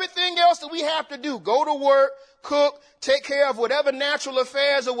everything else that we have to do, go to work, cook, take care of whatever natural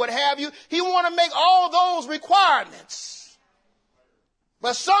affairs or what have you. He want to make all those requirements.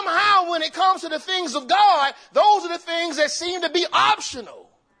 But somehow when it comes to the things of God, those are the things that seem to be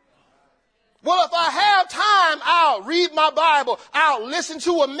optional. Well, if I have time, I'll read my Bible. I'll listen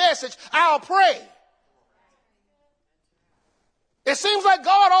to a message. I'll pray. It seems like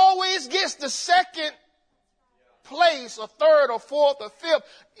God always gets the second place or third or fourth or fifth.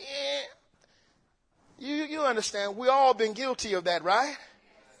 You understand, we all been guilty of that, right?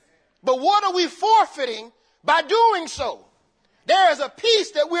 But what are we forfeiting by doing so? There is a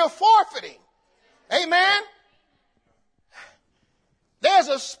peace that we're forfeiting. Amen? There's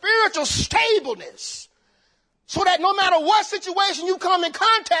a spiritual stableness so that no matter what situation you come in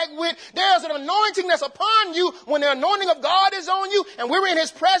contact with, there's an anointing that's upon you. When the anointing of God is on you and we're in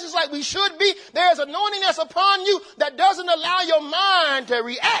his presence like we should be, there's anointing that's upon you that doesn't allow your mind to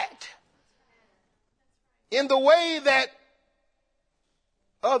react in the way that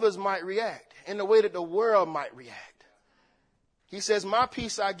others might react, in the way that the world might react. He says, my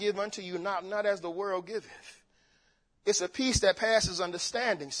peace I give unto you, not as the world giveth. It's a peace that passes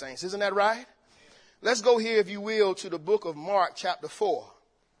understanding, saints. Isn't that right? Let's go here, if you will, to the book of Mark, chapter 4.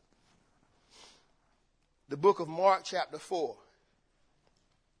 The book of Mark, chapter 4.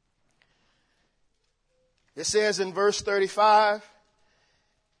 It says in verse 35,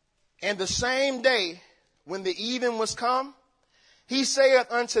 and the same day when the even was come, he saith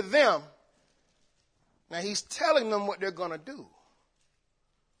unto them, now he's telling them what they're going to do.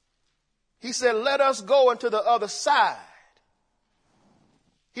 He said, let us go into the other side.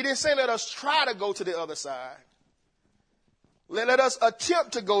 He didn't say let us try to go to the other side. Let us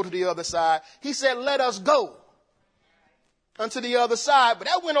attempt to go to the other side. He said, let us go unto the other side. But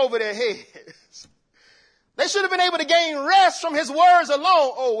that went over their heads. They should have been able to gain rest from his words alone.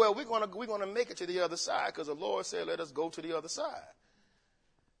 Oh, well, we're going to make it to the other side because the Lord said, let us go to the other side.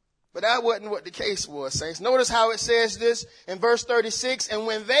 But that wasn't what the case was, saints. Notice how it says this in verse 36. And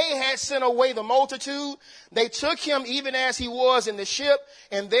when they had sent away the multitude, they took him even as he was in the ship.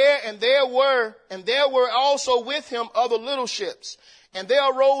 And there were also with him other little ships. And there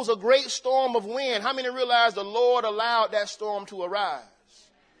arose a great storm of wind. How many realize the Lord allowed that storm to arise?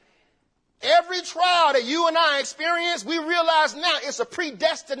 Every trial that you and I experience, we realize now it's a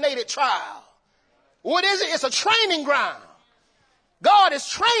predestinated trial. What is it? It's a training ground. God is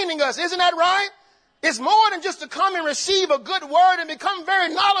training us. Isn't that right? It's more than just to come and receive a good word and become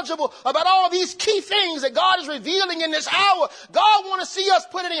very knowledgeable about all these key things that God is revealing in this hour. God wants to see us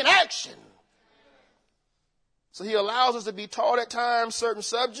put it in action. So he allows us to be taught at times certain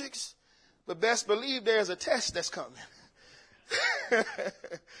subjects, but best believe there's a test that's coming.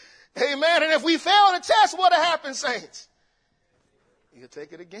 Amen. And if we fail the test, what'll happen, saints? You'll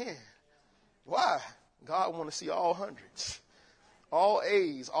take it again. Why? God wants to see all hundreds, all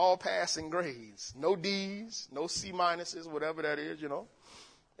A's, all passing grades, no D's, no C minuses, whatever that is, you know.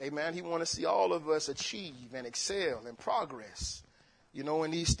 Amen. He wants to see all of us achieve and excel and progress, you know,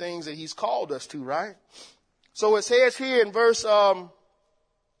 in these things that he's called us to, right? So it says here in verse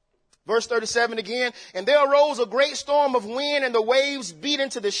 37 again, and there arose a great storm of wind, and the waves beat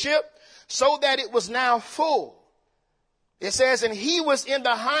into the ship, so that it was now full. It says, and he was in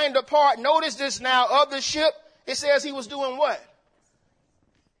the hinder part. Notice this now of the ship. It says he was doing what?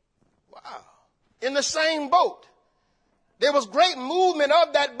 Wow. In the same boat. There was great movement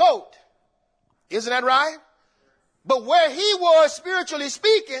of that boat. Isn't that right? But where he was, spiritually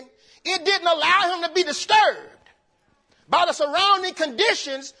speaking, it didn't allow him to be disturbed by the surrounding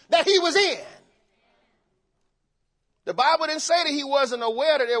conditions that he was in. The Bible didn't say that he wasn't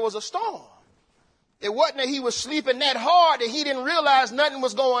aware that there was a storm. It wasn't that he was sleeping that hard that he didn't realize nothing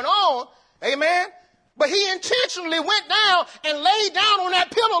was going on. Amen. But he intentionally went down and laid down on that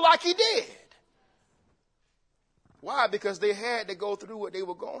pillow like he did. Why? Because they had to go through what they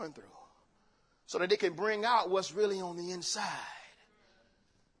were going through so that they could bring out what's really on the inside.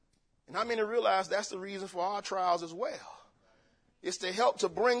 And I mean to realize that's the reason for our trials as well. It's to help to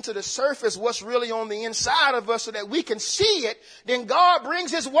bring to the surface what's really on the inside of us so that we can see it. Then God brings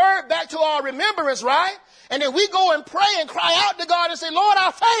his word back to our remembrance, right? And then we go and pray and cry out to God and say, Lord,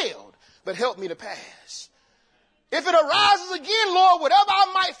 I failed, but help me to pass. If it arises again, Lord, whatever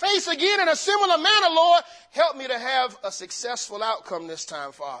I might face again in a similar manner, Lord, help me to have a successful outcome this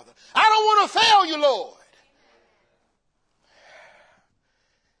time, Father. I don't want to fail you, Lord.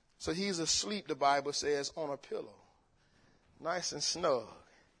 So he's asleep, the Bible says, on a pillow. Nice and snug.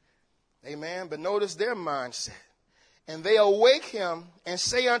 Amen. But notice their mindset. And they awake him and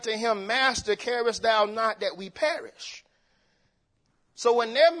say unto him, Master, carest thou not that we perish? So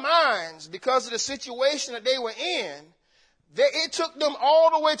in their minds, because of the situation that they were in, it took them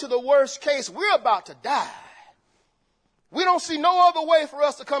all the way to the worst case. We're about to die. We don't see no other way for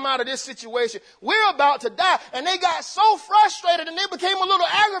us to come out of this situation. We're about to die. And they got so frustrated and they became a little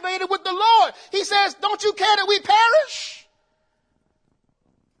aggravated with the Lord. He says, don't you care that we perish?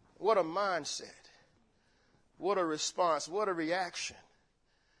 What a mindset. What a response. What a reaction.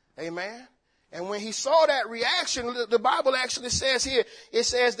 Amen. And when he saw that reaction, the Bible actually says here, it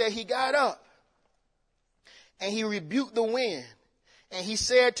says that he got up and he rebuked the wind and he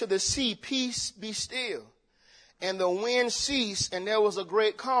said to the sea, peace, be still. And the wind ceased and there was a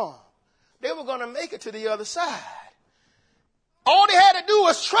great calm. They were going to make it to the other side. All they had to do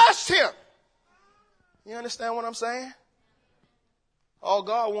was trust him. You understand what I'm saying? All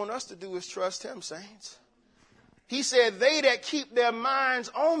God wants us to do is trust him, saints. He said, they that keep their minds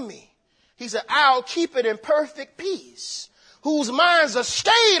on me. He said, I'll keep it in perfect peace, whose minds are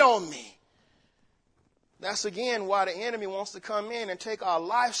stayed on me. That's again why the enemy wants to come in and take our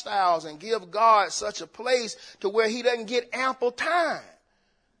lifestyles and give God such a place to where he doesn't get ample time.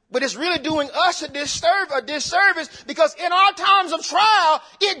 But it's really doing us a disservice because in our times of trial,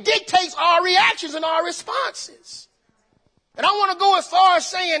 it dictates our reactions and our responses. And I want to go as far as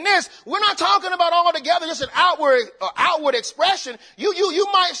saying this. We're not talking about altogether just an outward expression. You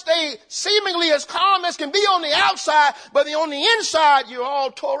might stay seemingly as calm as can be on the outside, but on the inside, you're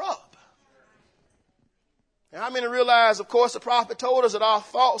all tore up. And I'm going to realize, of course, the prophet told us that our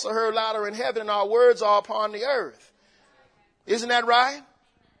thoughts are heard louder in heaven and our words are upon the earth. Isn't that right?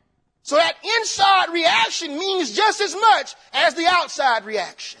 So that inside reaction means just as much as the outside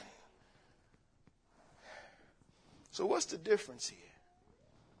reaction. So what's the difference here?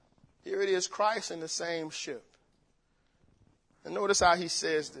 Here it is, Christ in the same ship. And notice how he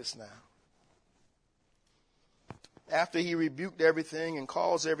says this now. After he rebuked everything and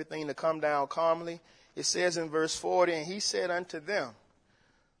caused everything to come down calmly, it says in verse 40, and he said unto them,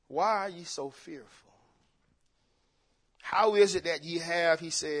 why are ye so fearful? How is it that ye have, he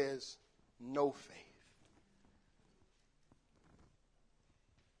says, no faith?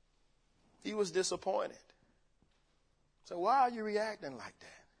 He was disappointed. So why are you reacting like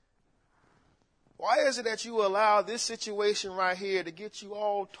that? Why is it that you allow this situation right here to get you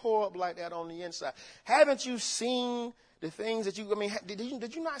all tore up like that on the inside? Haven't you seen the things that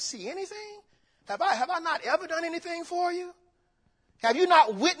did you not see anything? Have I not ever done anything for you? Have you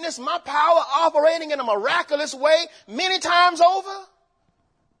not witnessed my power operating in a miraculous way many times over?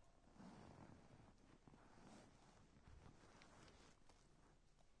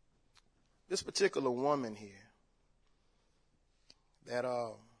 This particular woman here that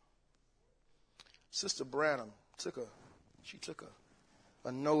Sister Branham took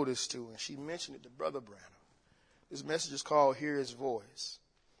a notice to, and she mentioned it to Brother Branham. This message is called Hear His Voice.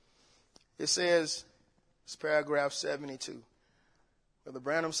 It says, it's paragraph 72. Brother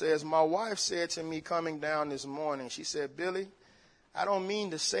Branham says, my wife said to me coming down this morning, she said, Billy, I don't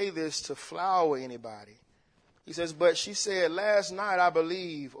mean to say this to flower anybody. He says, but she said, last night, I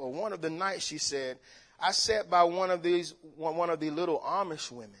believe, or one of the nights, she said, I sat by one of the little Amish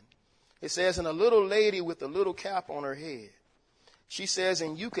women. It says, and a little lady with a little cap on her head. She says,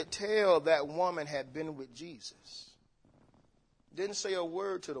 and you could tell that woman had been with Jesus. Didn't say a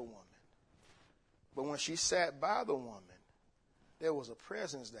word to the woman. But when she sat by the woman, there was a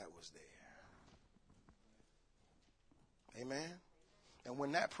presence that was there. Amen. And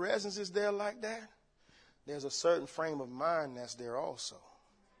when that presence is there like that, there's a certain frame of mind that's there also.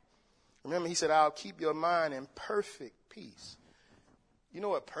 Remember, he said, I'll keep your mind in perfect peace. You know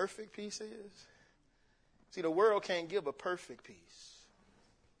what perfect peace is? See, the world can't give a perfect peace.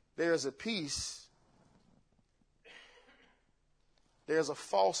 There's a peace. There's a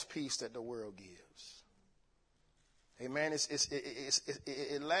false peace that the world gives. Amen.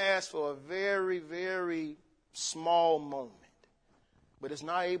 It lasts for a very, very small moment, but it's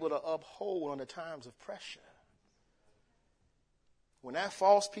not able to uphold under times of pressure. When that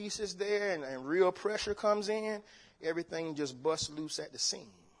false peace is there and real pressure comes in, everything just busts loose at the seam.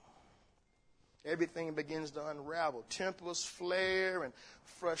 Everything begins to unravel. Tempers flare and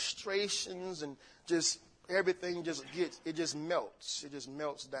frustrations and just everything just melts. It just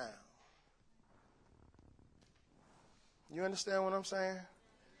melts down. You understand what I'm saying?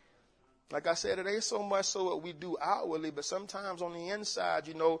 Like I said, it ain't so much so what we do outwardly, but sometimes on the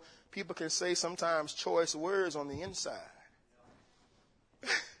inside, people can say sometimes choice words on the inside.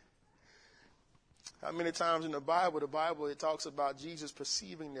 How many times in the Bible, it talks about Jesus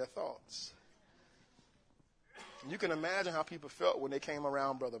perceiving their thoughts. You can imagine how people felt when they came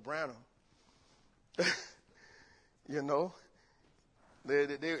around Brother Branham.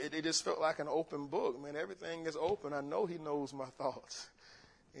 They just felt like an open book. Man, everything is open. I know he knows my thoughts.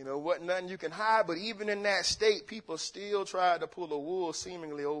 Wasn't nothing you can hide, but even in that state, people still tried to pull a wool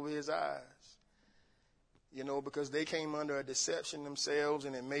seemingly over his eyes. Because they came under a deception themselves,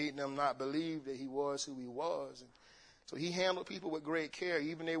 and it made them not believe that he was who he was. And so he handled people with great care,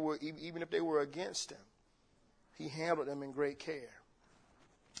 even if they were against him. He handled them in great care.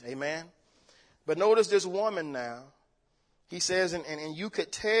 Amen. But notice this woman now. He says, and you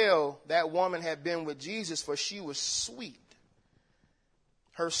could tell that woman had been with Jesus, for she was sweet.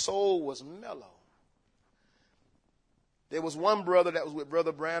 Her soul was mellow. There was one brother that was with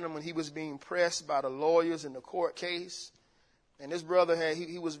Brother Branham when he was being pressed by the lawyers in the court case. And this brother,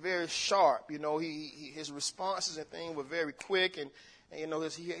 he was very sharp. His responses and things were very quick. And he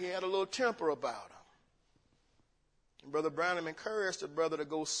had a little temper about him. And Brother Branham encouraged the brother to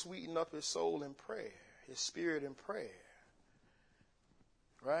go sweeten up his soul in prayer, his spirit in prayer.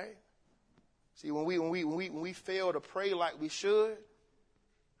 Right? See, when we fail to pray like we should,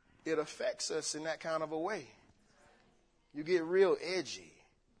 it affects us in that kind of a way. You get real edgy.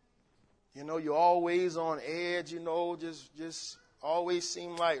 You're always on edge, just always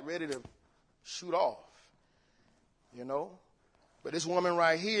seem like ready to shoot off. But this woman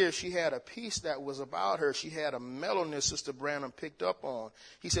right here, she had a peace that was about her. She had a mellowness Sister Branham picked up on.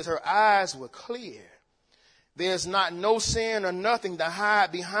 He says her eyes were clear. There's no sin or nothing to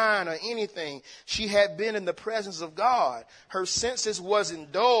hide behind or anything. She had been in the presence of God. Her senses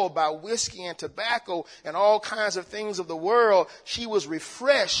wasn't dulled by whiskey and tobacco and all kinds of things of the world. She was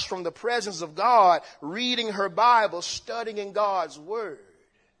refreshed from the presence of God, reading her Bible, studying God's word.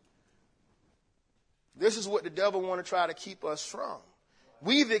 This is what the devil want to try to keep us from.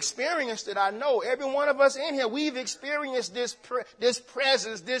 We've experienced it, I know. Every one of us in here, we've experienced this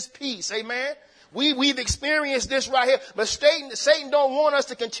presence, this peace. Amen? We've experienced this right here, but Satan don't want us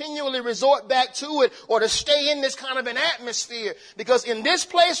to continually resort back to it or to stay in this kind of an atmosphere, because in this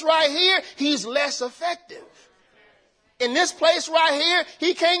place right here, he's less effective. In this place right here,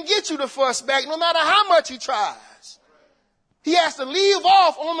 he can't get you to fuss back no matter how much he tries. He has to leave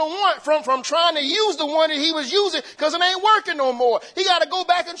off on the one from trying to use the one that he was using because it ain't working no more. He got to go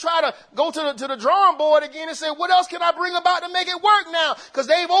back and try to go to the drawing board again and say, what else can I bring about to make it work now? Because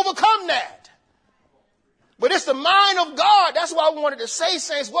they've overcome that. But it's the mind of God. That's why I wanted to say,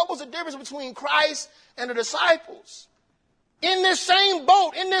 saints, what was the difference between Christ and the disciples? In this same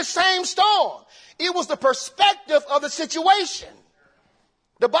boat, in this same storm, it was the perspective of the situation.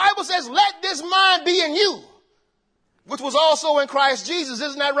 The Bible says, let this mind be in you, which was also in Christ Jesus.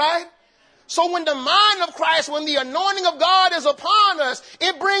 Isn't that right? So when the mind of Christ, when the anointing of God is upon us,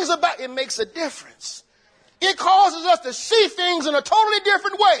 it makes a difference. It causes us to see things in a totally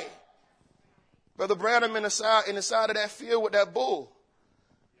different way. Brother Branham in the side of that field with that bull.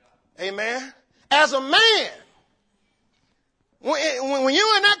 Amen. As a man, when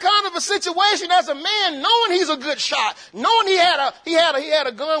you're in that kind of a situation as a man, knowing he's a good shot, knowing he had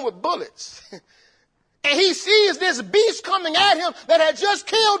a gun with bullets, and he sees this beast coming at him that had just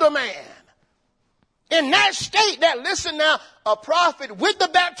killed a man. In that state, listen now, a prophet with the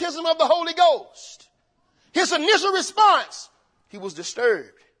baptism of the Holy Ghost. His initial response, he was disturbed.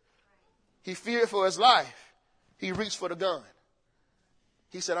 He feared for his life. He reached for the gun.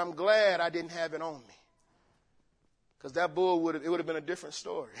 He said, I'm glad I didn't have it on me. Because that bull would have been a different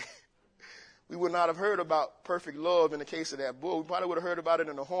story. We would not have heard about perfect love in the case of that bull. We probably would have heard about it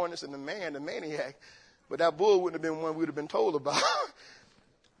in the hornets and the maniac. But that bull wouldn't have been one we would have been told about.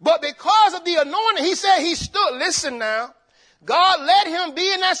 But because of the anointing, he said he stood. Listen now. God let him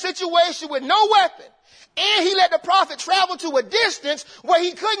be in that situation with no weapon. And he let the prophet travel to a distance where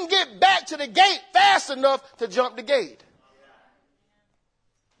he couldn't get back to the gate fast enough to jump the gate.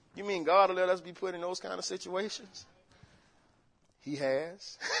 You mean God will let us be put in those kind of situations? He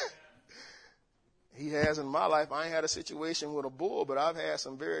has. He has in my life. I ain't had a situation with a bull, but I've had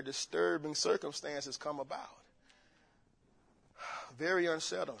some very disturbing circumstances come about. Very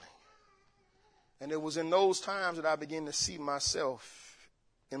unsettling. And it was in those times that I began to see myself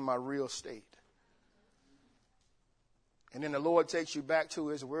in my real state. And then the Lord takes you back to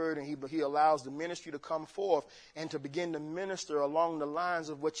his word, and he allows the ministry to come forth and to begin to minister along the lines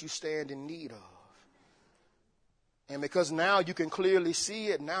of what you stand in need of. And because now you can clearly see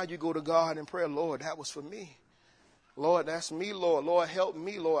it, now you go to God in prayer. Lord, that was for me. Lord, that's me, Lord. Lord, help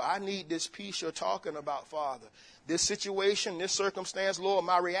me, Lord. I need this peace you're talking about, Father. This situation, this circumstance, Lord,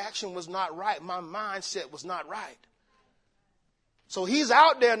 my reaction was not right. My mindset was not right. So he's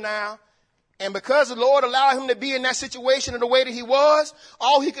out there now. And because the Lord allowed him to be in that situation in the way that he was,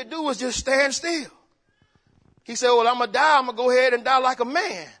 all he could do was just stand still. He said, well, I'm going to die. I'm going to go ahead and die like a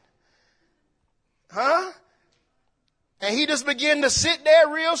man. Huh? And he just began to sit there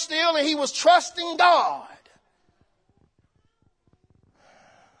real still, and he was trusting God.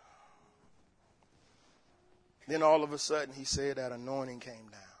 Then all of a sudden, he said that anointing came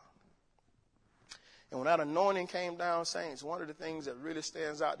down. And when that anointing came down, saints, one of the things that really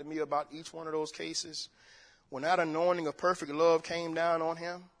stands out to me about each one of those cases, when that anointing of perfect love came down on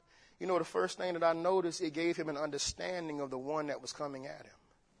him, you know, the first thing that I noticed, it gave him an understanding of the one that was coming at him.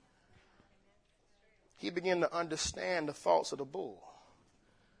 He began to understand the thoughts of the bull.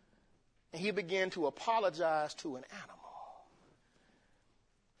 And he began to apologize to an animal.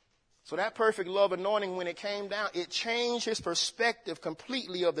 So that perfect love anointing, when it came down, it changed his perspective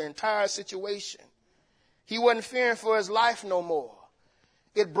completely of the entire situation. He wasn't fearing for his life no more.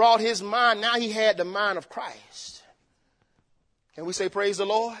 It brought his mind. Now he had the mind of Christ. Can we say praise the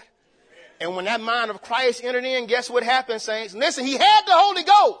Lord? And when that mind of Christ entered in, guess what happened, saints? Listen, he had the Holy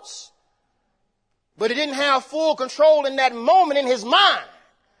Ghost, but he didn't have full control in that moment in his mind.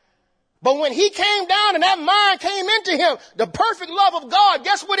 But when he came down and that mind came into him, the perfect love of God,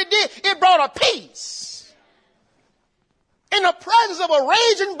 guess what it did? It brought a peace. In the presence of a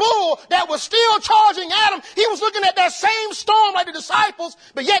raging bull that was still charging at him, he was looking at that same storm like the disciples,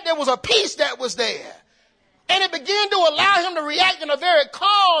 but yet there was a peace that was there. And it began to allow him to react in a very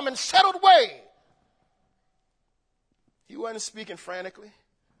calm and settled way. He wasn't speaking frantically.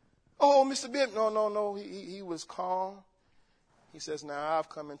 Oh, Mr. Bibb. No. He was calm. He says, now I've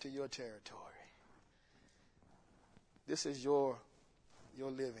come into your territory. This is your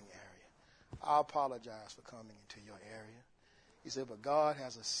living area. I apologize for coming into your area. He said, but God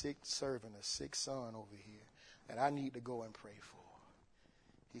has a sick servant, a sick son over here that I need to go and pray for.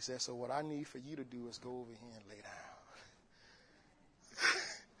 He said, so what I need for you to do is go over here and lay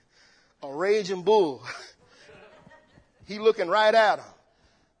down. A raging bull. He looking right at him.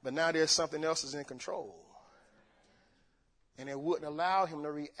 But now there's something else is in control. And it wouldn't allow him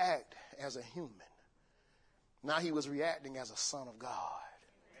to react as a human. Now he was reacting as a son of God.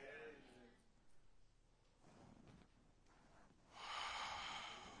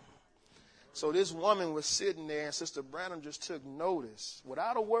 So this woman was sitting there, and Sister Branham just took notice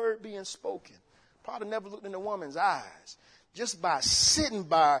without a word being spoken. Probably never looked in the woman's eyes. Just by sitting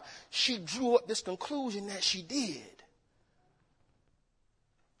by her, she drew up this conclusion that she did.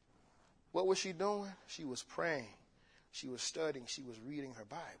 What was she doing? She was praying. She was studying. She was reading her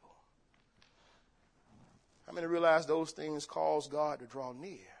Bible. How many realize those things cause God to draw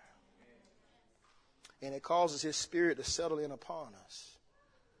near? And it causes his spirit to settle in upon us.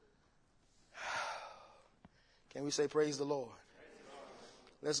 Can we say praise the Lord?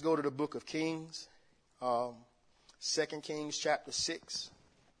 Let's go to the book of Kings. 2 Kings chapter 6.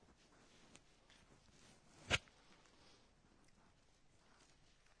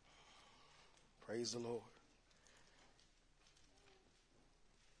 Praise the Lord.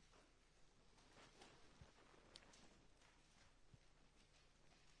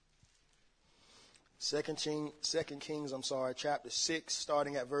 Second Kings, chapter 6,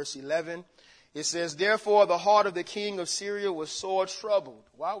 starting at verse 11. It says, therefore the heart of the king of Syria was sore troubled.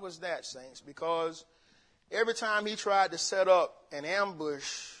 Why was that, saints? Because every time he tried to set up an ambush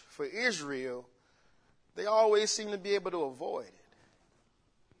for Israel, they always seemed to be able to avoid it.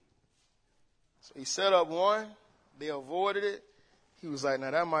 So he set up one, they avoided it. He was like,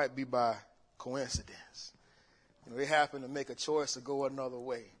 now that might be by coincidence. They happened to make a choice to go another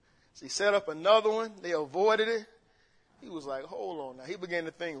way. So he set up another one, they avoided it. He was like, hold on now. He began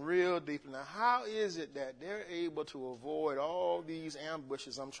to think real deeply. Now, how is it that they're able to avoid all these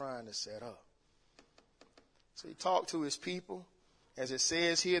ambushes I'm trying to set up? So he talked to his people. As it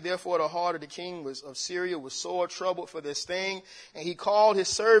says here, therefore the heart of the king of Syria was sore troubled for this thing. And he called his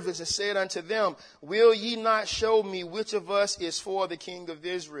servants and said unto them, will ye not show me which of us is for the king of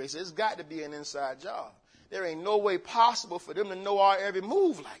Israel? So it's got to be an inside job. There ain't no way possible for them to know our every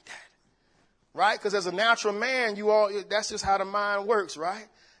move like that. Right? Because as a natural man, that's just how the mind works, right?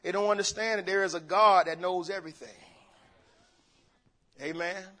 They don't understand that there is a God that knows everything.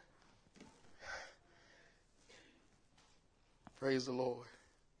 Amen. Praise the Lord.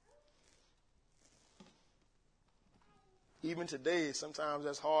 Even today, sometimes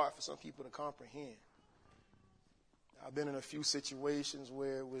that's hard for some people to comprehend. I've been in a few situations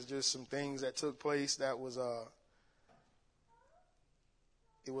where it was just some things that took place that was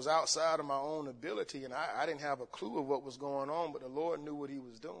it was outside of my own ability, and I didn't have a clue of what was going on, but the Lord knew what he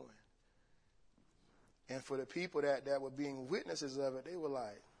was doing. And for the people that were being witnesses of it, they were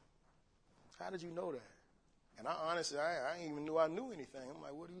like, how did you know that? And I honestly, I didn't even know I knew anything. I'm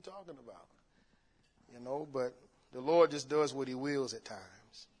like, what are you talking about? But the Lord just does what he wills at times.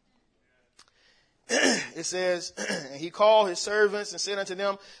 It says, and he called his servants and said unto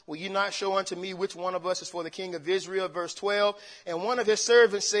them, will you not show unto me which one of us is for the king of Israel? Verse 12. And one of his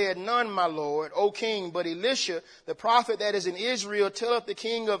servants said, none, my lord, O king, but Elisha, the prophet that is in Israel, telleth the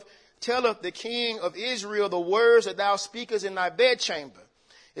king of Israel the words that thou speakest in thy bedchamber.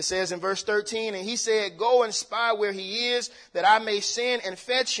 It says in verse 13, and he said, go and spy where he is, that I may send and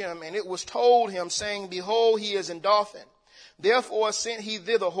fetch him. And it was told him, saying, behold, he is in Dothan. Therefore sent he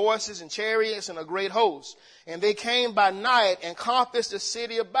thither horses and chariots and a great host. And they came by night and compassed the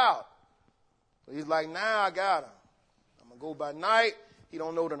city about. So he's like, now I got him. I'm going to go by night. He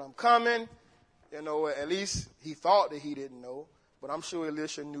don't know that I'm coming. At least he thought that he didn't know. But I'm sure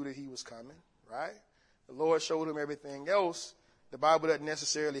Elisha knew that he was coming, right? The Lord showed him everything else. The Bible doesn't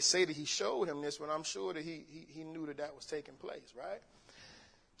necessarily say that he showed him this, but I'm sure that he knew that was taking place, right?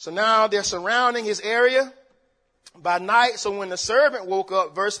 So now they're surrounding his area by night. So when the servant woke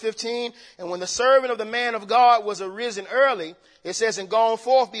up, verse 15, and when the servant of the man of God was arisen early, it says, and gone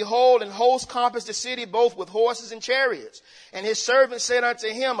forth, behold, and hosts compassed the city, both with horses and chariots. And his servant said unto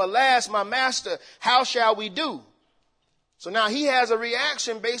him, alas, my master, how shall we do? So now he has a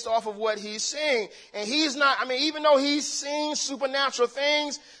reaction based off of what he's seeing. And he's not, even though he's seeing supernatural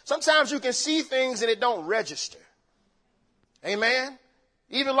things, sometimes you can see things and it don't register. Amen.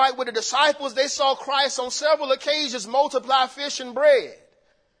 Even like with the disciples, they saw Christ on several occasions multiply fish and bread.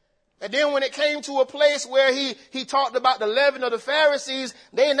 And then when it came to a place where he talked about the leaven of the Pharisees,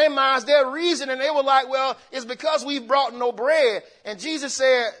 they in their minds, their reason, and they were like, well, it's because we brought no bread. And Jesus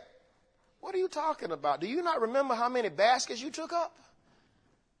said, what are you talking about? Do you not remember how many baskets you took up?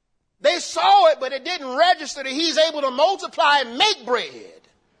 They saw it, but it didn't register that he's able to multiply and make bread.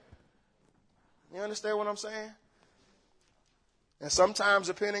 You understand what I'm saying? And sometimes,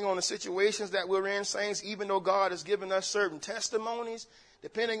 depending on the situations that we're in, saints, even though God has given us certain testimonies,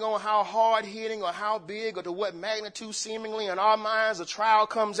 depending on how hard-hitting or how big or to what magnitude seemingly in our minds a trial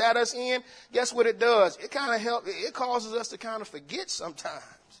comes at us in, guess what it does? It causes us to kind of forget sometimes.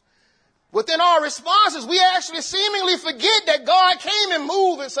 Within our responses, we actually seemingly forget that God came and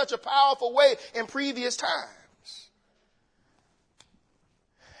moved in such a powerful way in previous times.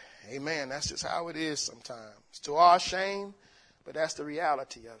 Amen. That's just how it is sometimes. It's to our shame, but that's the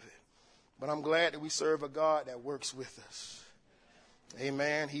reality of it. But I'm glad that we serve a God that works with us.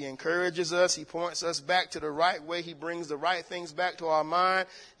 Amen. He encourages us. He points us back to the right way. He brings the right things back to our mind.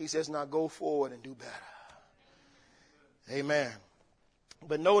 He says, now go forward and do better. Amen.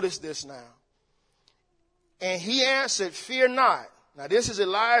 But notice this now. And he answered, fear not. Now this is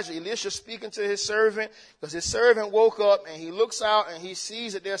Elisha speaking to his servant, because his servant woke up and he looks out and he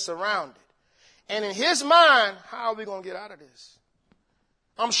sees that they're surrounded. And in his mind, how are we going to get out of this?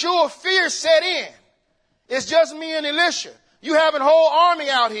 I'm sure fear set in. It's just me and Elisha. You have a whole army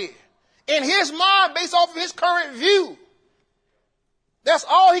out here. In his mind, based off of his current view, that's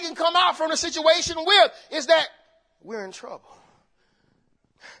all he can come out from the situation with, is that we're in trouble.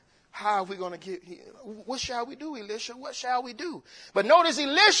 How are we going to get here? What shall we do, Elisha? What shall we do? But notice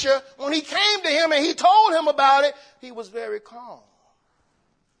Elisha, when he came to him and he told him about it, he was very calm.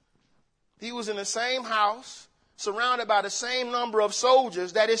 He was in the same house, surrounded by the same number of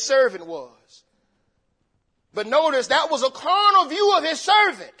soldiers that his servant was. But notice that was a carnal view of his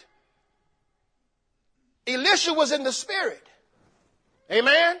servant. Elisha was in the spirit.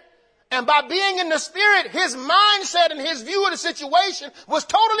 Amen? And by being in the spirit, his mindset and his view of the situation was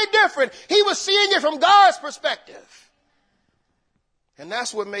totally different. He was seeing it from God's perspective. And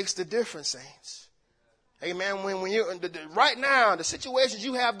that's what makes the difference, saints. Amen. When you right now, the situations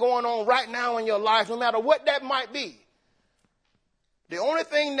you have going on right now in your life, no matter what that might be, the only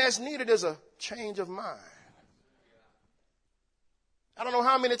thing that's needed is a change of mind. I don't know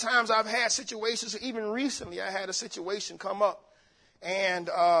how many times I've had situations, even recently I had a situation come up, and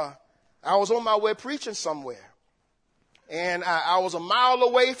I was on my way preaching somewhere, and I was a mile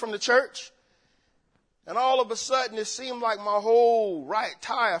away from the church, and all of a sudden it seemed like my whole right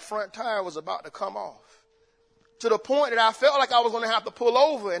tire, front tire, was about to come off, to the point that I felt like I was going to have to pull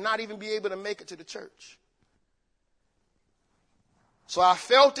over and not even be able to make it to the church. So I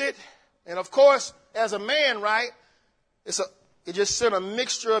felt it, and of course, as a man, right, it just sent a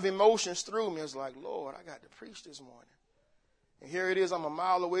mixture of emotions through me. It's like, Lord, I got to preach this morning. And here it is, I'm a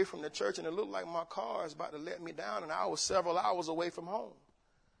mile away from the church, and it looked like my car is about to let me down, and I was several hours away from home.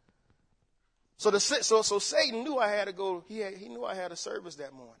 So Satan knew I had to go. He knew I had a service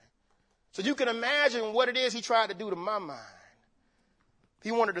that morning. So you can imagine what it is he tried to do to my mind.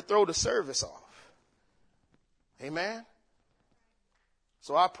 He wanted to throw the service off. Amen?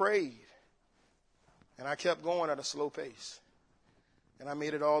 So I prayed, and I kept going at a slow pace. And I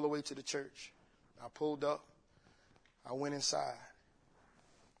made it all the way to the church. I pulled up. I went inside.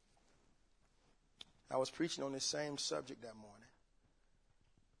 I was preaching on this same subject that morning.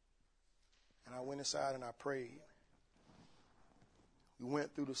 And I went inside and I prayed. We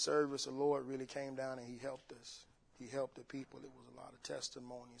went through the service. The Lord really came down and he helped us. He helped the people. It was a lot of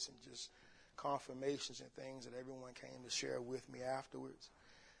testimonies and just confirmations and things that everyone came to share with me afterwards.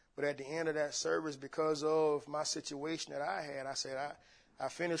 But at the end of that service, because of my situation that I had, I said, I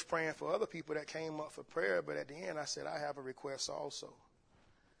finished praying for other people that came up for prayer, but at the end I said, I have a request also.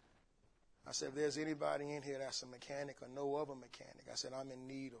 I said, if there's anybody in here that's a mechanic or know of a mechanic, I said, I'm in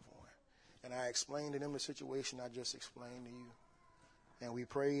need of one. And I explained to them the situation I just explained to you. And we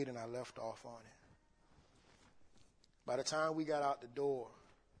prayed and I left off on it. By the time we got out the door,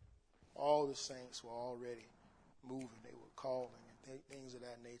 all the saints were already moving. They were calling and things of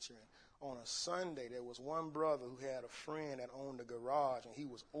that nature. And on a Sunday, there was one brother who had a friend that owned a garage, and he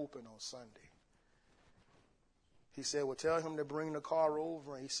was open on Sunday. He said, well, tell him to bring the car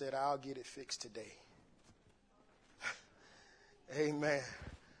over, and he said, I'll get it fixed today. Amen.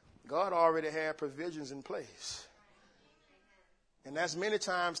 God already had provisions in place. And that's many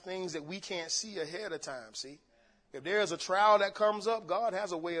times things that we can't see ahead of time, see? If there's a trial that comes up, God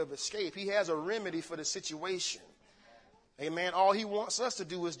has a way of escape. He has a remedy for the situation. Amen. All he wants us to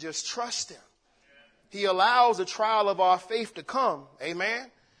do is just trust him. He allows the trial of our faith to come.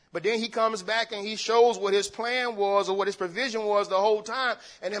 Amen. But then he comes back and he shows what his plan was or what his provision was the whole time.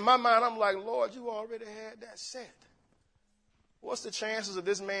 And in my mind, I'm like, Lord, you already had that set. What's the chances of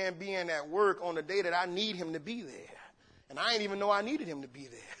this man being at work on the day that I need him to be there? And I didn't even know I needed him to be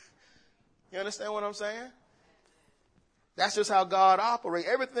there. You understand what I'm saying? That's just how God operates.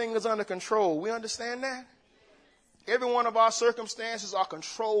 Everything is under control. We understand that? Every one of our circumstances are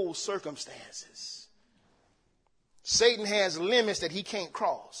controlled circumstances. Satan has limits that he can't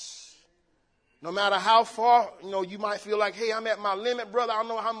cross. No matter how far, you might feel like, hey, I'm at my limit, brother. I don't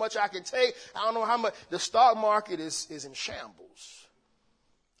know how much I can take. I don't know how much. The stock market is in shambles.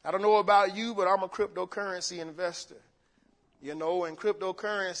 I don't know about you, but I'm a cryptocurrency investor. You know, and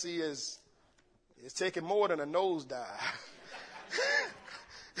cryptocurrency is taking more than a nosedive.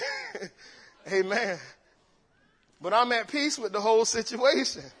 Amen. But I'm at peace with the whole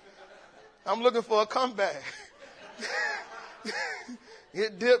situation. I'm looking for a comeback.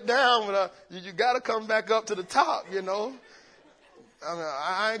 It dipped down, but you got to come back up to the top, you know. I mean,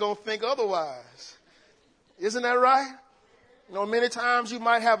 I ain't going to think otherwise. Isn't that right? You know, many times you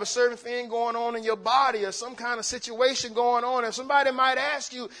might have a certain thing going on in your body or some kind of situation going on, and somebody might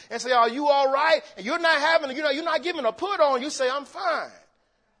ask you and say, are you all right? And you're not giving a put on. You say, I'm fine.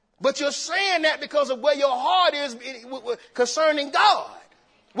 But you're saying that because of where your heart is concerning God.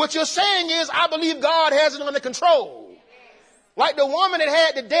 What you're saying is, I believe God has it under control. Like the woman that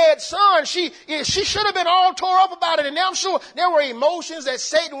had the dead son, she should have been all tore up about it. And I'm sure there were emotions that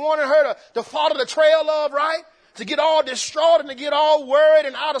Satan wanted her to follow the trail of, right? To get all distraught and to get all worried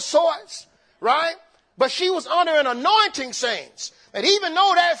and out of sorts, right? But she was under an anointing, saints. And even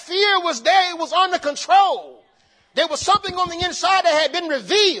though that fear was there, it was under control. There was something on the inside that had been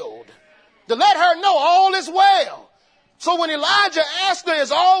revealed to let her know all is well. So when Elijah asked her,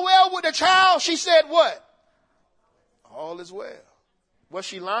 is all well with the child? She said what? All is well. Was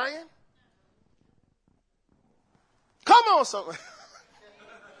she lying? Come on, somebody.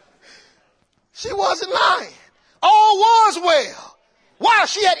 She wasn't lying. All was well. Why?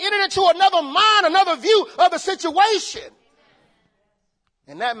 She had entered into another mind, another view of the situation.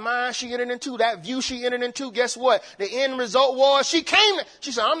 And that mind she entered into, that view she entered into, guess what? The end result was she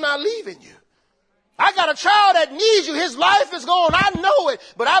said, I'm not leaving you. I got a child that needs you. His life is gone. I know it.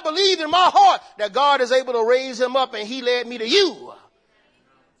 But I believe in my heart that God is able to raise him up, and he led me to you.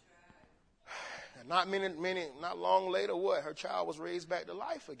 And not long later, what? Her child was raised back to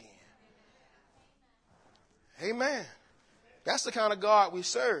life again. Amen. That's the kind of God we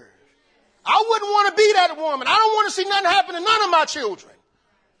serve. I wouldn't want to be that woman. I don't want to see nothing happen to none of my children.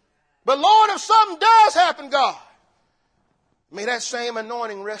 But Lord, if something does happen, God, may that same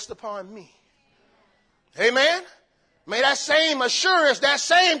anointing rest upon me. Amen. May that same assurance, that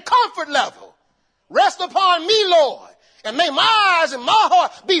same comfort level rest upon me, Lord. And may my eyes and my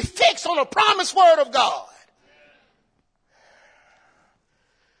heart be fixed on the promised word of God.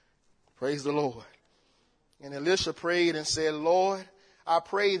 Praise the Lord. And Elisha prayed and said, Lord, I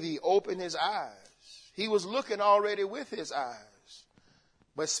pray thee, open his eyes. He was looking already with his eyes,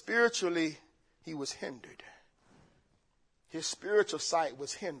 but spiritually he was hindered. His spiritual sight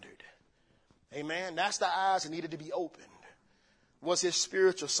was hindered. Amen. That's the eyes that needed to be opened. Was his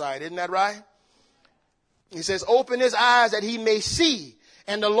spiritual sight. Isn't that right? He says, open his eyes that he may see.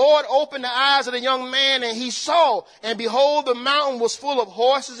 And the Lord opened the eyes of the young man, and he saw, and behold, the mountain was full of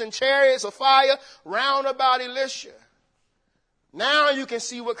horses and chariots of fire round about Elisha. Now you can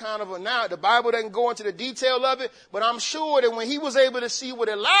see what kind of now the Bible doesn't go into the detail of it, but I'm sure that when he was able to see what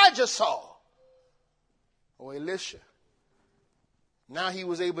Elijah saw, or Elisha, now he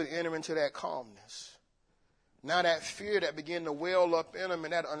was able to enter into that calmness. Now that fear that began to well up in him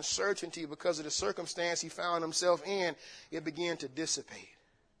and that uncertainty because of the circumstance he found himself in, it began to dissipate.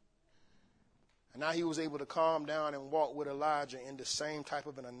 And now he was able to calm down and walk with Elijah in the same type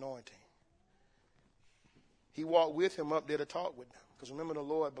of an anointing. He walked with him up there to talk with them. Because remember, the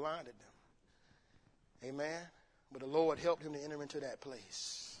Lord blinded them. Amen. But the Lord helped him to enter into that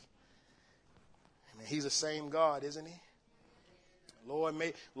place. Amen. He's the same God, isn't he?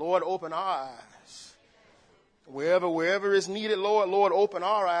 Lord, open our eyes. Wherever is needed, Lord, open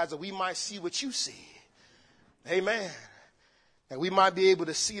our eyes that we might see what you see. Amen. That we might be able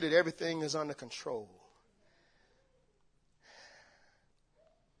to see that everything is under control.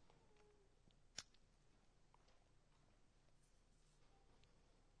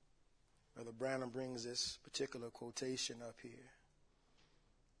 Brother Branham brings this particular quotation up here.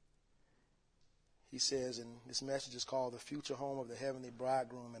 He says, and this message is called The Future Home of the Heavenly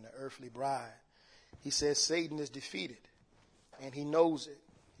Bridegroom and the Earthly Bride. He says Satan is defeated, and he knows it.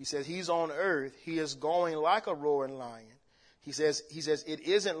 He says he's on earth. He is going like a roaring lion. He says it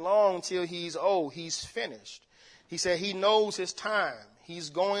isn't long till he's old. He's finished. He said he knows his time. He's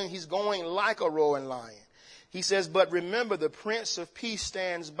going like a roaring lion. He says, but remember, the Prince of Peace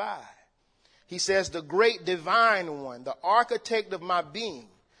stands by. He says, the great divine one, the architect of my being,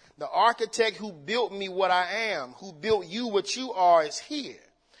 the architect who built me what I am, who built you what you are, is here.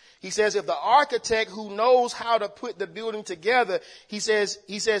 He says, if the architect who knows how to put the building together, he says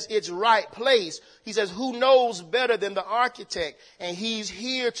its right place. He says, who knows better than the architect? And he's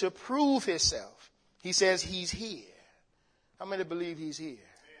here to prove himself. He says he's here. How many believe he's here?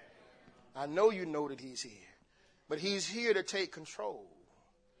 I know you know that he's here. But he's here to take control.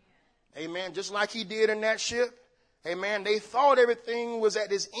 Amen. Just like he did in that ship. Amen. They thought everything was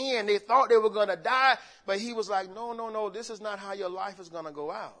at its end. They thought they were going to die. But he was like, no, this is not how your life is going to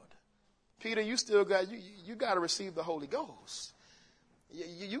go out. Peter, you still got, you got to receive the Holy Ghost.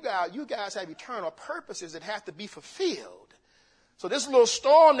 You guys have eternal purposes that have to be fulfilled. So this little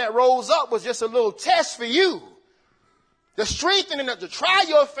storm that rose up was just a little test for you. The strengthening to try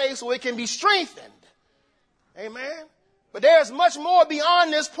your faith so it can be strengthened. Amen. But there's much more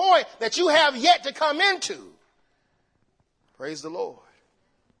beyond this point that you have yet to come into. Praise the Lord.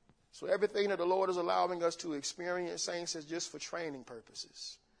 So everything that the Lord is allowing us to experience, saints, is just for training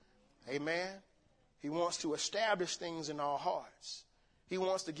purposes. Amen. He wants to establish things in our hearts. He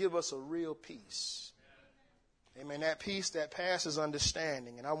wants to give us a real peace. Amen. That peace that passes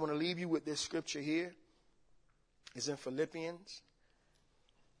understanding. And I want to leave you with this scripture here. It's in Philippians.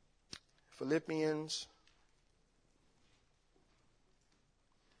 Philippians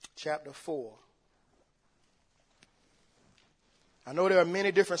chapter 4. I know there are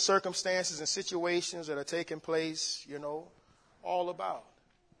many different circumstances and situations that are taking place, all about.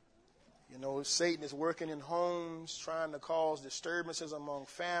 Satan is working in homes, trying to cause disturbances among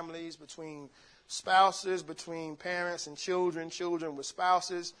families, between spouses, between parents and children, children with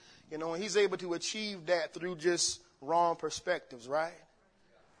spouses. And he's able to achieve that through just wrong perspectives, right?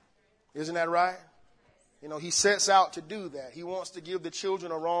 Isn't that right? He sets out to do that. He wants to give the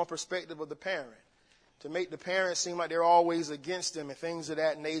children a wrong perspective of the parent, to make the parents seem like they're always against them and things of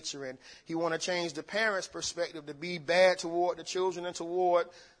that nature. And he want to change the parents' perspective to be bad toward the children and toward,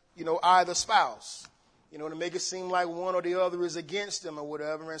 either spouse, to make it seem like one or the other is against them or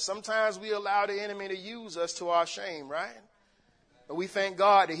whatever. And sometimes we allow the enemy to use us to our shame, right? But we thank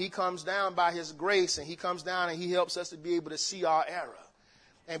God that he comes down by his grace, and he comes down and he helps us to be able to see our error.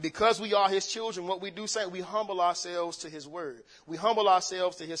 And because we are his children, what we do, we humble ourselves to his word. We humble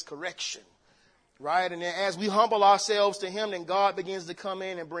ourselves to his correction, right? And then as we humble ourselves to him, then God begins to come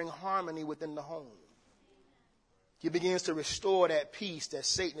in and bring harmony within the home. He begins to restore that peace that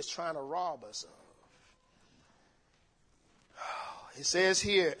Satan is trying to rob us of. It says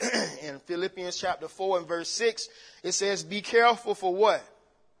here in Philippians chapter 4 and verse 6, it says, be careful for what?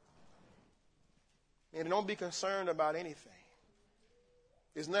 And don't be concerned about anything.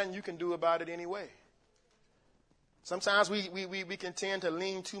 There's nothing you can do about it anyway. Sometimes we can tend to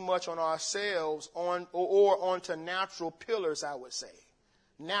lean too much on ourselves or onto natural pillars, I would say.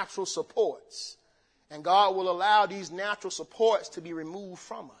 Natural supports. And God will allow these natural supports to be removed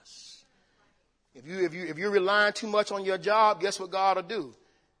from us. If you're relying too much on your job, guess what God will do?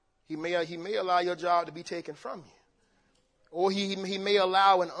 He may allow your job to be taken from you. Or he may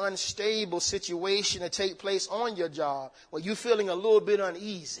allow an unstable situation to take place on your job where you're feeling a little bit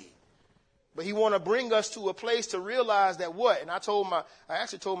uneasy. But he want to bring us to a place to realize that what? And I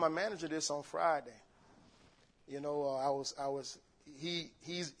actually told my manager this on Friday. He's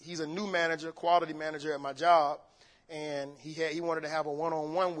a new manager, quality manager at my job, and he wanted to have a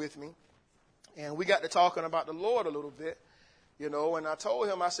one-on-one with me. And we got to talking about the Lord a little bit, and I told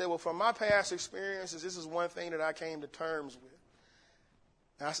him, I said, well, from my past experiences, this is one thing that I came to terms with.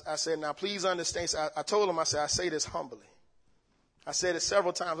 I said, now please understand. So I told him, I said, I say this humbly. I said it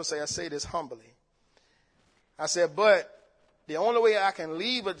several times. I say this humbly. I said, but the only way I can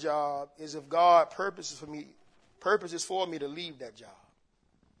leave a job is if God purposes for me to leave that job.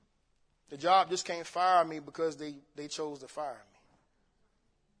 The job just can't fire me because they chose to fire me.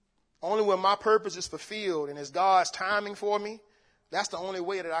 Only when my purpose is fulfilled and it's God's timing for me, that's the only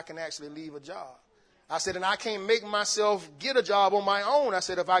way that I can actually leave a job. I said, and I can't make myself get a job on my own. I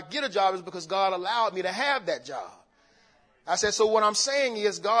said, if I get a job, it's because God allowed me to have that job. I said, so what I'm saying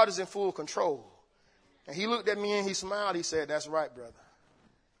is God is in full control. And he looked at me and he smiled. He said, that's right, brother.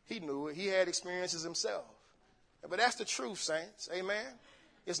 He knew it. He had experiences himself. But that's the truth, saints. Amen.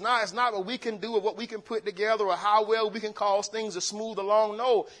 It's not what we can do or what we can put together or how well we can cause things to smooth along.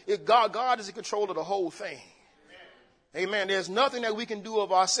 No, God is in control of the whole thing. Amen. There's nothing that we can do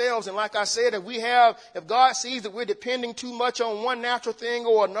of ourselves. And like I said, if God sees that we're depending too much on one natural thing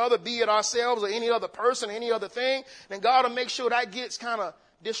or another, be it ourselves or any other person, any other thing, then God will make sure that gets kind of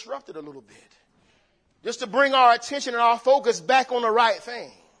disrupted a little bit. Just to bring our attention and our focus back on the right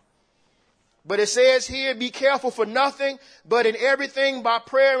thing. But it says here, be careful for nothing, but in everything by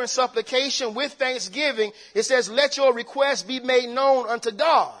prayer and supplication with thanksgiving. It says, let your requests be made known unto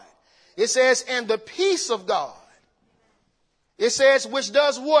God. It says, and the peace of God. It says, which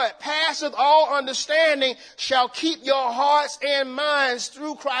does what? Passeth all understanding, shall keep your hearts and minds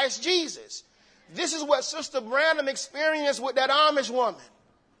through Christ Jesus. This is what Sister Branham experienced with that Amish woman.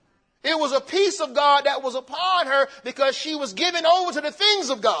 It was a peace of God that was upon her because she was given over to the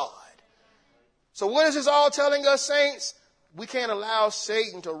things of God. So what is this all telling us, saints? We can't allow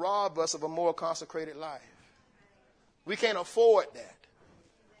Satan to rob us of a more consecrated life. We can't afford that.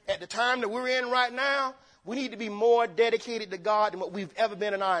 At the time that we're in right now, we need to be more dedicated to God than what we've ever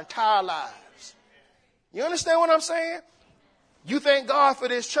been in our entire lives. You understand what I'm saying? You thank God for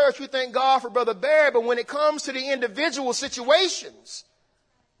this church. You thank God for Brother Barry. But when it comes to the individual situations,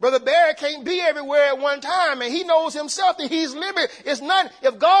 Brother Barry can't be everywhere at one time. And he knows himself that he's limited. It's not,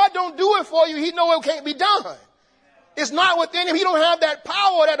 if God don't do it for you, he knows it can't be done. It's not within him. He don't have that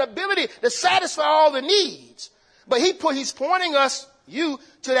power, that ability to satisfy all the needs. But he's pointing us, you,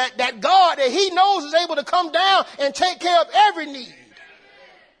 to that God that he knows is able to come down and take care of every need.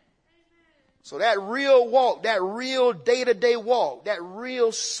 So that real walk, that real day-to-day walk, that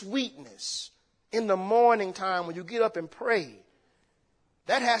real sweetness in the morning time when you get up and pray,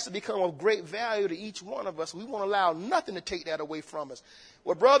 that has to become of great value to each one of us. We won't allow nothing to take that away from us.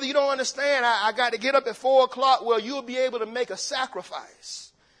 Well, brother, you don't understand. I got to get up at 4 o'clock. Well, you'll be able to make a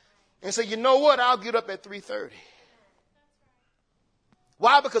sacrifice and say, you know what? I'll get up at 3:30.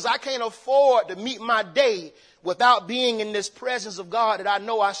 Why? Because I can't afford to meet my day without being in this presence of God that I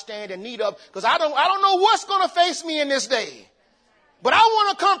know I stand in need of. Because I don't know what's going to face me in this day. But I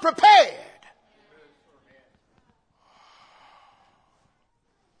want to come prepared.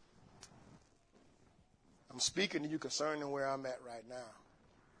 I'm speaking to you concerning where I'm at right now.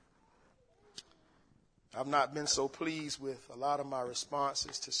 I've not been so pleased with a lot of my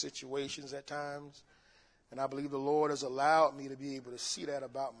responses to situations at times. And I believe the Lord has allowed me to be able to see that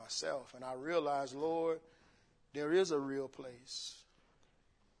about myself. And I realize, Lord, there is a real place.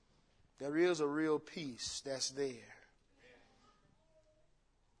 There is a real peace that's there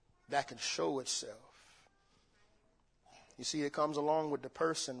that can show itself. You see, it comes along with the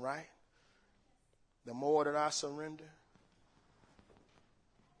person, right? The more that I surrender.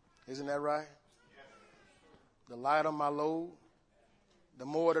 Isn't that right? The lighter my load. The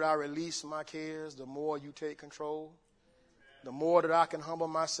more that I release my cares, the more you take control. The more that I can humble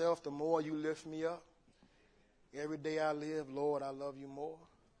myself, the more you lift me up. Every day I live, Lord, I love you more.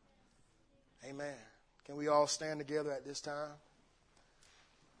 Amen. Can we all stand together at this time?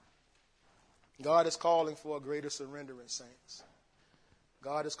 God is calling for a greater surrenderance, saints.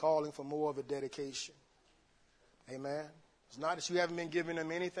 God is calling for more of a dedication. Amen. It's not that you haven't been giving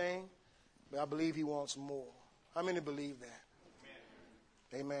him anything, but I believe he wants more. How many believe that?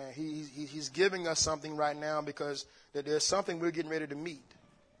 Amen. He's giving us something right now because that there's something we're getting ready to meet.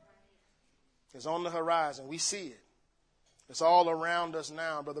 It's on the horizon. We see it. It's all around us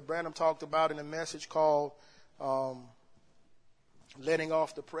now. Brother Branham talked about in a message called letting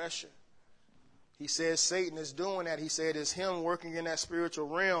off the pressure. He says Satan is doing that. He said it's him working in that spiritual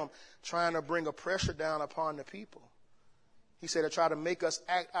realm trying to bring a pressure down upon the people. He said to try to make us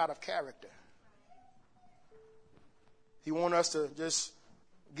act out of character. He wants us to just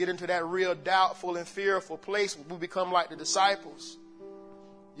get into that real doubtful and fearful place where we become like the disciples.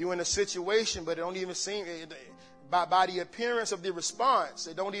 You're in a situation, but it don't even seem, by the appearance of the response,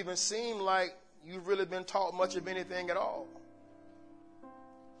 it don't even seem like you've really been taught much of anything at all.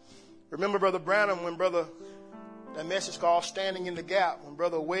 Remember Brother Branham when that message called Standing in the Gap, when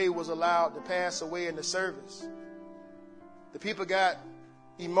Brother Wade was allowed to pass away in the service. The people got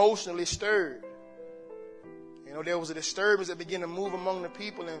emotionally stirred. There was a disturbance that began to move among the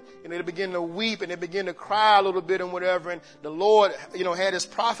people, and they began to weep and they began to cry a little bit and whatever. And the Lord, had his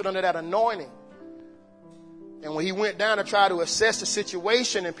prophet under that anointing. And when he went down to try to assess the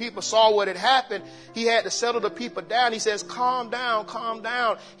situation and people saw what had happened, he had to settle the people down. He says, calm down, calm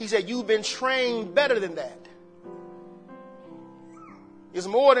down. He said, you've been trained better than that. It's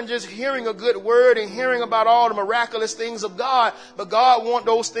more than just hearing a good word and hearing about all the miraculous things of God, but God wants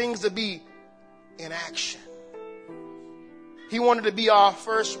those things to be in action. He wanted to be our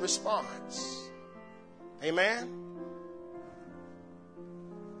first response. Amen.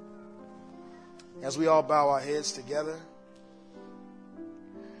 As we all bow our heads together,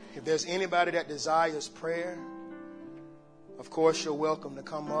 if there's anybody that desires prayer, of course you're welcome to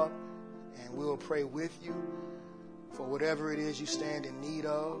come up and we'll pray with you for whatever it is you stand in need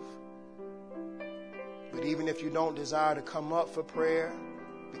of. But even if you don't desire to come up for prayer,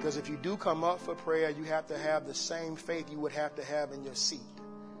 because if you do come up for prayer, you have to have the same faith you would have to have in your seat.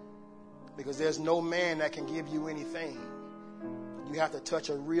 Because there's no man that can give you anything. You have to touch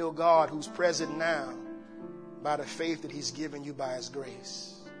a real God who's present now by the faith that he's given you by his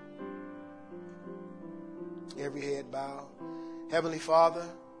grace. Every head bowed. Heavenly Father,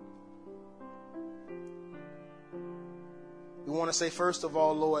 we want to say first of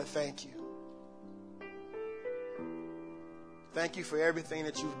all, Lord, thank you. Thank you for everything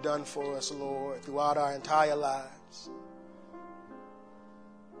that you've done for us, Lord, throughout our entire lives.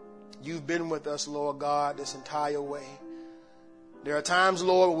 You've been with us, Lord God, this entire way. There are times,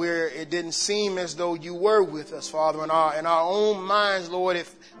 Lord, where it didn't seem as though you were with us, Father. In our own minds, Lord,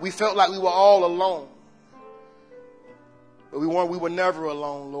 if we felt like we were all alone. But we were never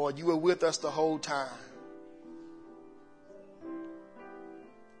alone, Lord. You were with us the whole time.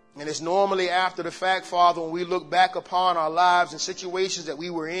 And it's normally after the fact, Father, when we look back upon our lives and situations that we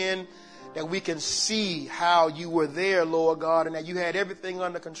were in, that we can see how you were there, Lord God, and that you had everything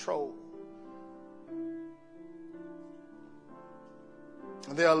under control.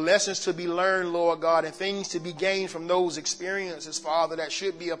 And there are lessons to be learned, Lord God, and things to be gained from those experiences, Father, that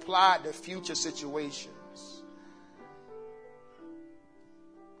should be applied to future situations.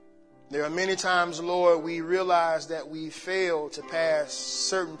 There are many times, Lord, we realize that we failed to pass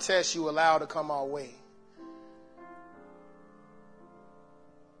certain tests you allow to come our way.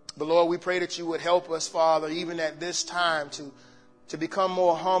 But Lord, we pray that you would help us, Father, even at this time to become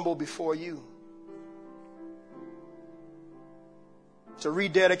more humble before you. To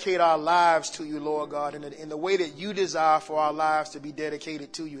rededicate our lives to you, Lord God, in the way that you desire for our lives to be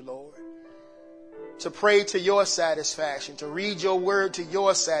dedicated to you, Lord. To pray to your satisfaction, to read your word to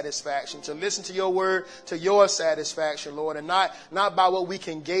your satisfaction, to listen to your word to your satisfaction, Lord, and not by what we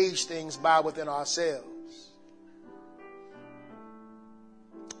can gauge things by within ourselves.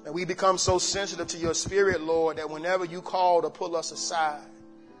 And we become so sensitive to your spirit, Lord, that whenever you call to pull us aside,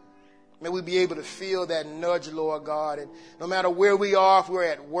 may we be able to feel that nudge, Lord God. And no matter where we are, if we're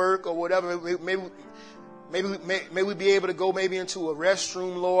at work or whatever, may we be able to go maybe into a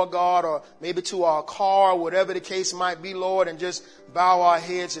restroom, Lord God, or maybe to our car, whatever the case might be, Lord, and just bow our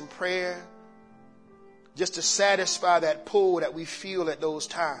heads in prayer, just to satisfy that pull that we feel at those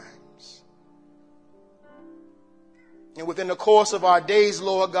times. And within the course of our days,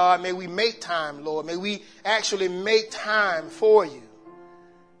 Lord God, may we make time, Lord. May we actually make time for you.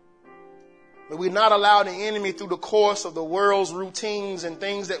 May we not allow the enemy, through the course of the world's routines and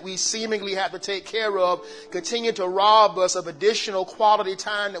things that we seemingly have to take care of, continue to rob us of additional quality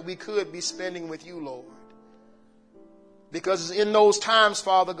time that we could be spending with you, Lord. Because it's in those times,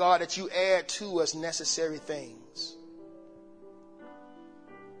 Father God, that you add to us necessary things.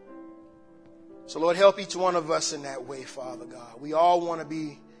 So, Lord, help each one of us in that way, Father God. We all want to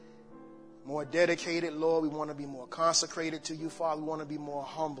be more dedicated, Lord. We want to be more consecrated to you, Father. We want to be more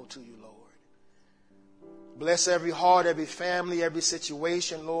humble to you, Lord. Bless every heart, every family, every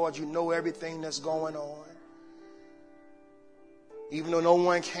situation, Lord. You know everything that's going on. Even though no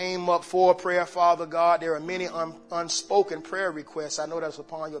one came up for prayer, Father God, there are many unspoken prayer requests. I know that's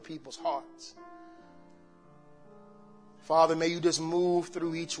upon your people's hearts. Father, may you just move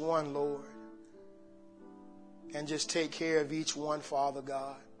through each one, Lord, and just take care of each one, Father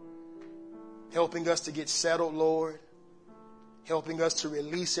God. Helping us to get settled, Lord. Helping us to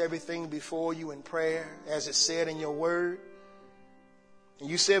release everything before you in prayer, as it said in your word. And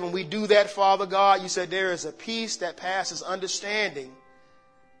you said when we do that, Father God, you said there is a peace that passes understanding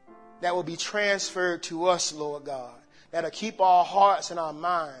that will be transferred to us, Lord God, that'll keep our hearts and our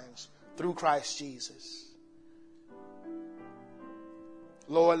minds through Christ Jesus.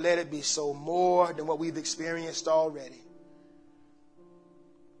 Lord, let it be so more than what we've experienced already.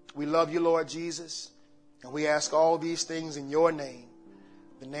 We love you, Lord Jesus. And we ask all these things in your name,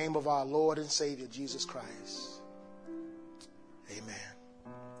 the name of our Lord and Savior, Jesus Christ. Amen.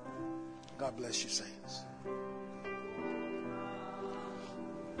 God bless you, saints.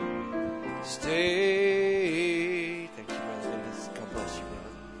 Stay. Thank you, Brother Dennis. God bless you,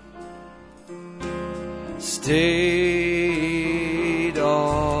 brother. Stayed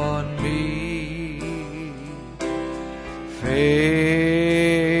on me.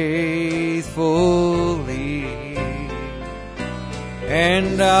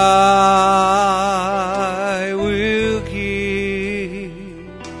 And I will give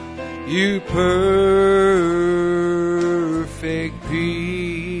you perfect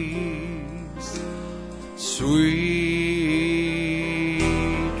peace, sweet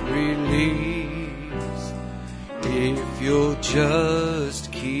release, if you'll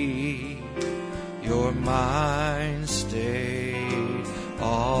just keep your mind stayed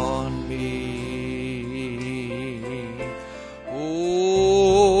on me.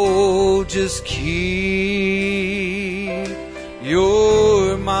 Just keep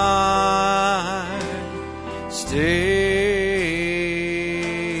your mind stayed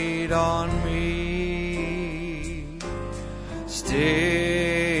on me,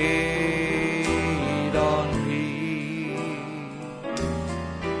 stayed on me,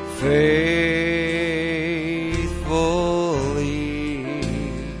 faithfully.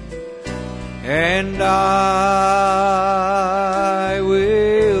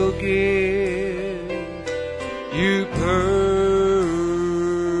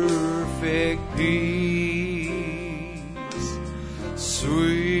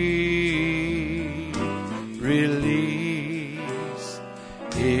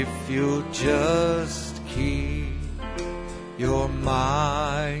 if you'll just keep your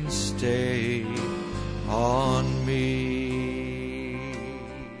mind stayed on me.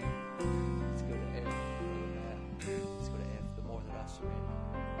 Let's go to F. Let's go to F. The more that I surrender.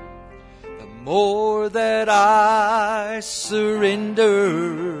 The more that I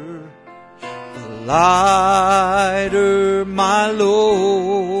surrender, the lighter my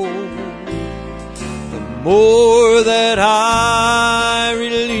load. The more that I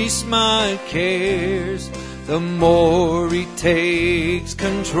release my cares, the more He takes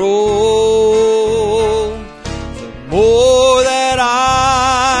control. The more that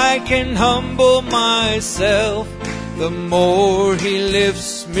I can humble myself, the more He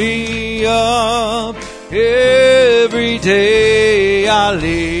lifts me up. Every day I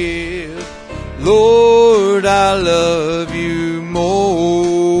live, Lord, I love you more.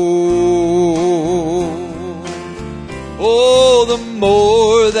 Oh, the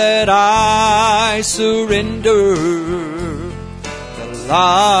more that I surrender, the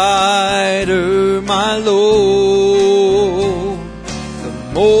lighter my load. The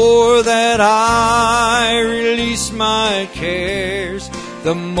more that I release my cares,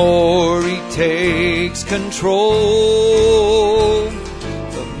 the more He takes control.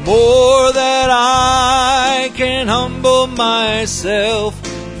 The more that I can humble myself,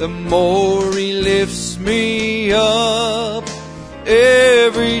 the more He lifts me up.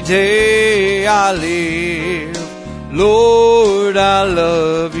 Every day I live, Lord, I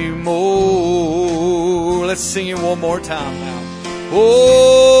love you more. Let's sing it one more time now.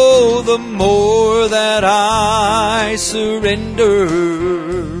 Oh, the more that I surrender,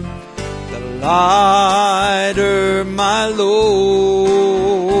 the lighter my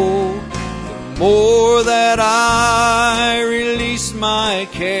load. The more that I release my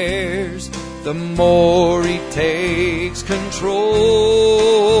cares, the more He takes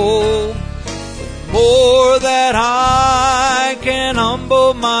control. The more that I can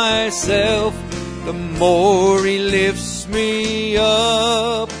humble myself, the more He lifts me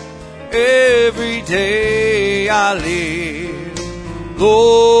up. Every day I live,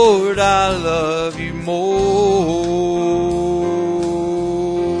 Lord, I love you more.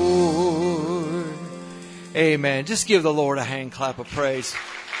 Amen. Just give the Lord a hand clap of praise.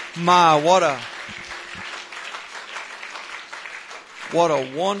 My, what a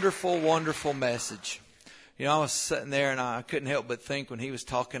wonderful, wonderful message. You know, I was sitting there and I couldn't help but think when he was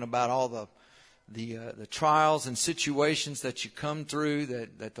talking about all the trials and situations that you come through,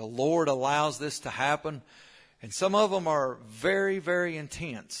 that the Lord allows this to happen. And some of them are very, very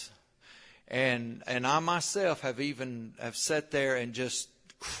intense. And I myself have sat there and just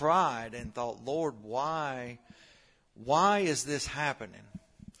cried and thought, Lord, why is this happening?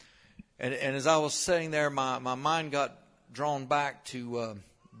 And as I was sitting there, my mind got drawn back to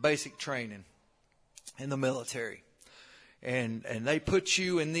basic training in the military. And they put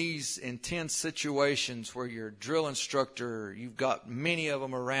you in these intense situations where you're a drill instructor, you've got many of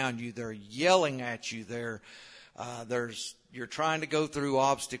them around you, they're yelling at you, you're trying to go through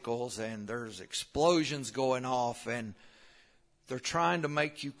obstacles and there's explosions going off and they're trying to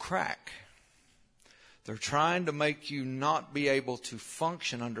make you crack. They're trying to make you not be able to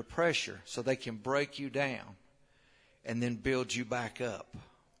function under pressure so they can break you down and then build you back up.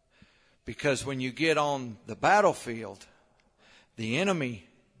 Because when you get on the battlefield, the enemy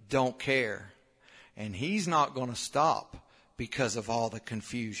don't care. And he's not going to stop because of all the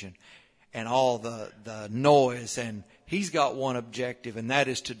confusion and all the noise. And he's got one objective, and that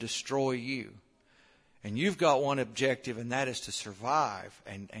is to destroy you. And you've got one objective, and that is to survive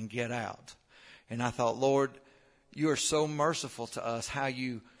and get out. And I thought, Lord, you are so merciful to us, how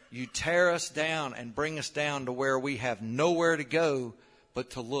you tear us down and bring us down to where we have nowhere to go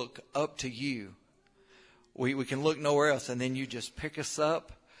but to look up to you. We can look nowhere else, and then you just pick us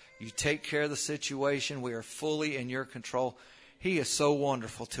up. You take care of the situation. We are fully in your control. He is so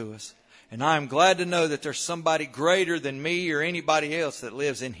wonderful to us. And I am glad to know that there's somebody greater than me or anybody else that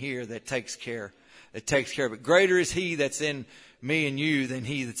lives in here that takes care of it. Greater is He that's in me and you than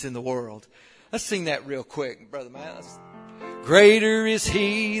he that's in the world. Let's sing that real quick, Brother Matt. Greater is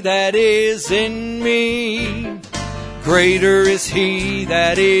He that is in me. Greater is He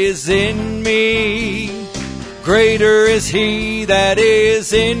that is in me. Greater is He that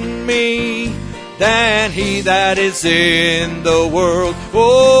is in me than he that is in the world.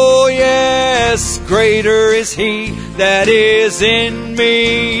 Oh yes, greater is He that is in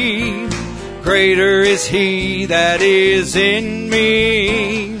me. Greater is He that is in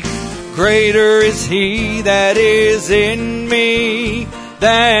me. Greater is He that is in me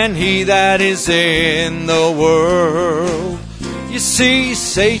than he that is in the world. You see,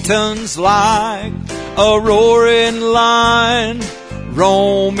 Satan's like a roaring lion,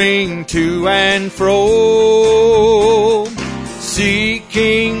 roaming to and fro,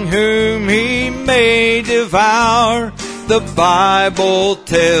 seeking whom he may devour. The Bible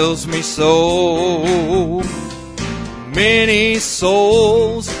tells me so. Many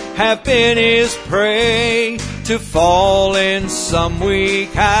souls have been his prey, to fall in some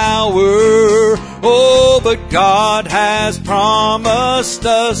weak hour. Oh, but God has promised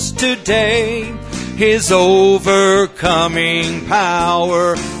us today his overcoming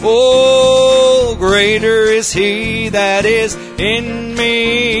power. Oh, greater is he that is in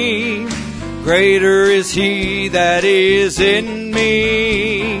me. Greater is he that is in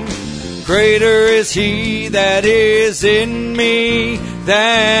me. Greater is he that is in me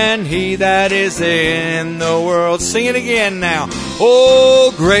than he that is in the world. Sing it again now.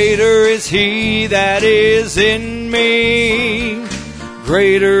 Oh, greater is he that is in me.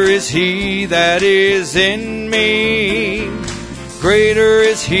 Greater is he that is in me. Greater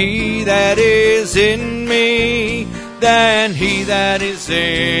is he that is in me than he that is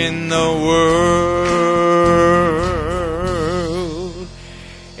in the world.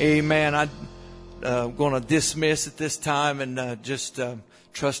 Amen. I'm going to dismiss at this time and just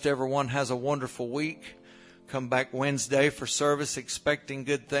trust everyone has a wonderful week. Come back Wednesday for service expecting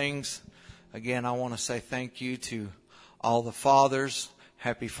good things. Again, I want to say thank you to all the fathers.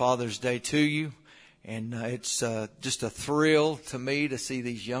 Happy Father's Day to you. And it's just a thrill to me to see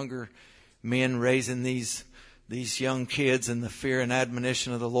these younger men raising these young kids in the fear and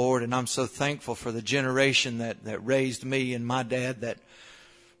admonition of the Lord. And I'm so thankful for the generation that raised me and my dad, that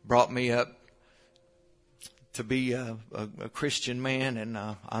brought me up to be a Christian man. And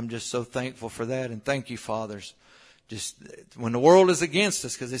I'm just so thankful for that. And thank you, fathers. Just when the world is against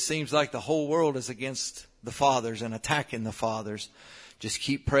us, because it seems like the whole world is against the fathers and attacking the fathers, just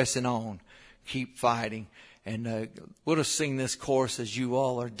keep pressing on, keep fighting. And we'll just sing this chorus as you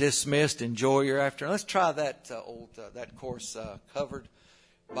all are dismissed. Enjoy your afternoon. Let's try that that chorus, Covered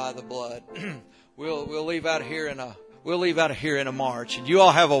by the Blood. We'll leave out here in a march. And you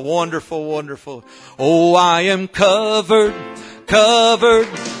all have a wonderful, wonderful. Oh, I am covered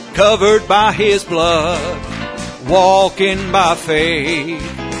by his blood, walking by faith,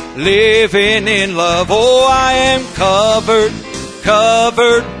 living in love. Oh, I am covered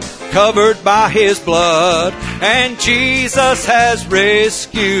by his blood, and Jesus has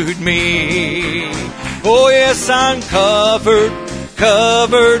rescued me. Oh yes, I'm covered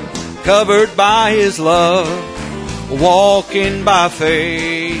by his love, walking by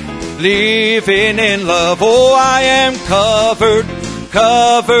faith, living in love. Oh, I am covered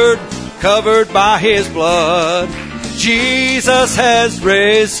by his blood. Jesus has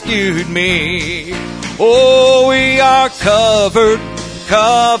rescued me. Oh, we are covered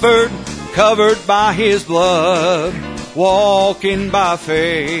by his blood, walking by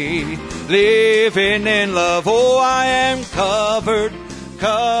faith, living in love. Oh, I am covered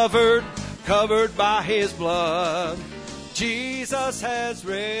by his blood. Jesus has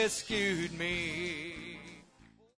rescued me.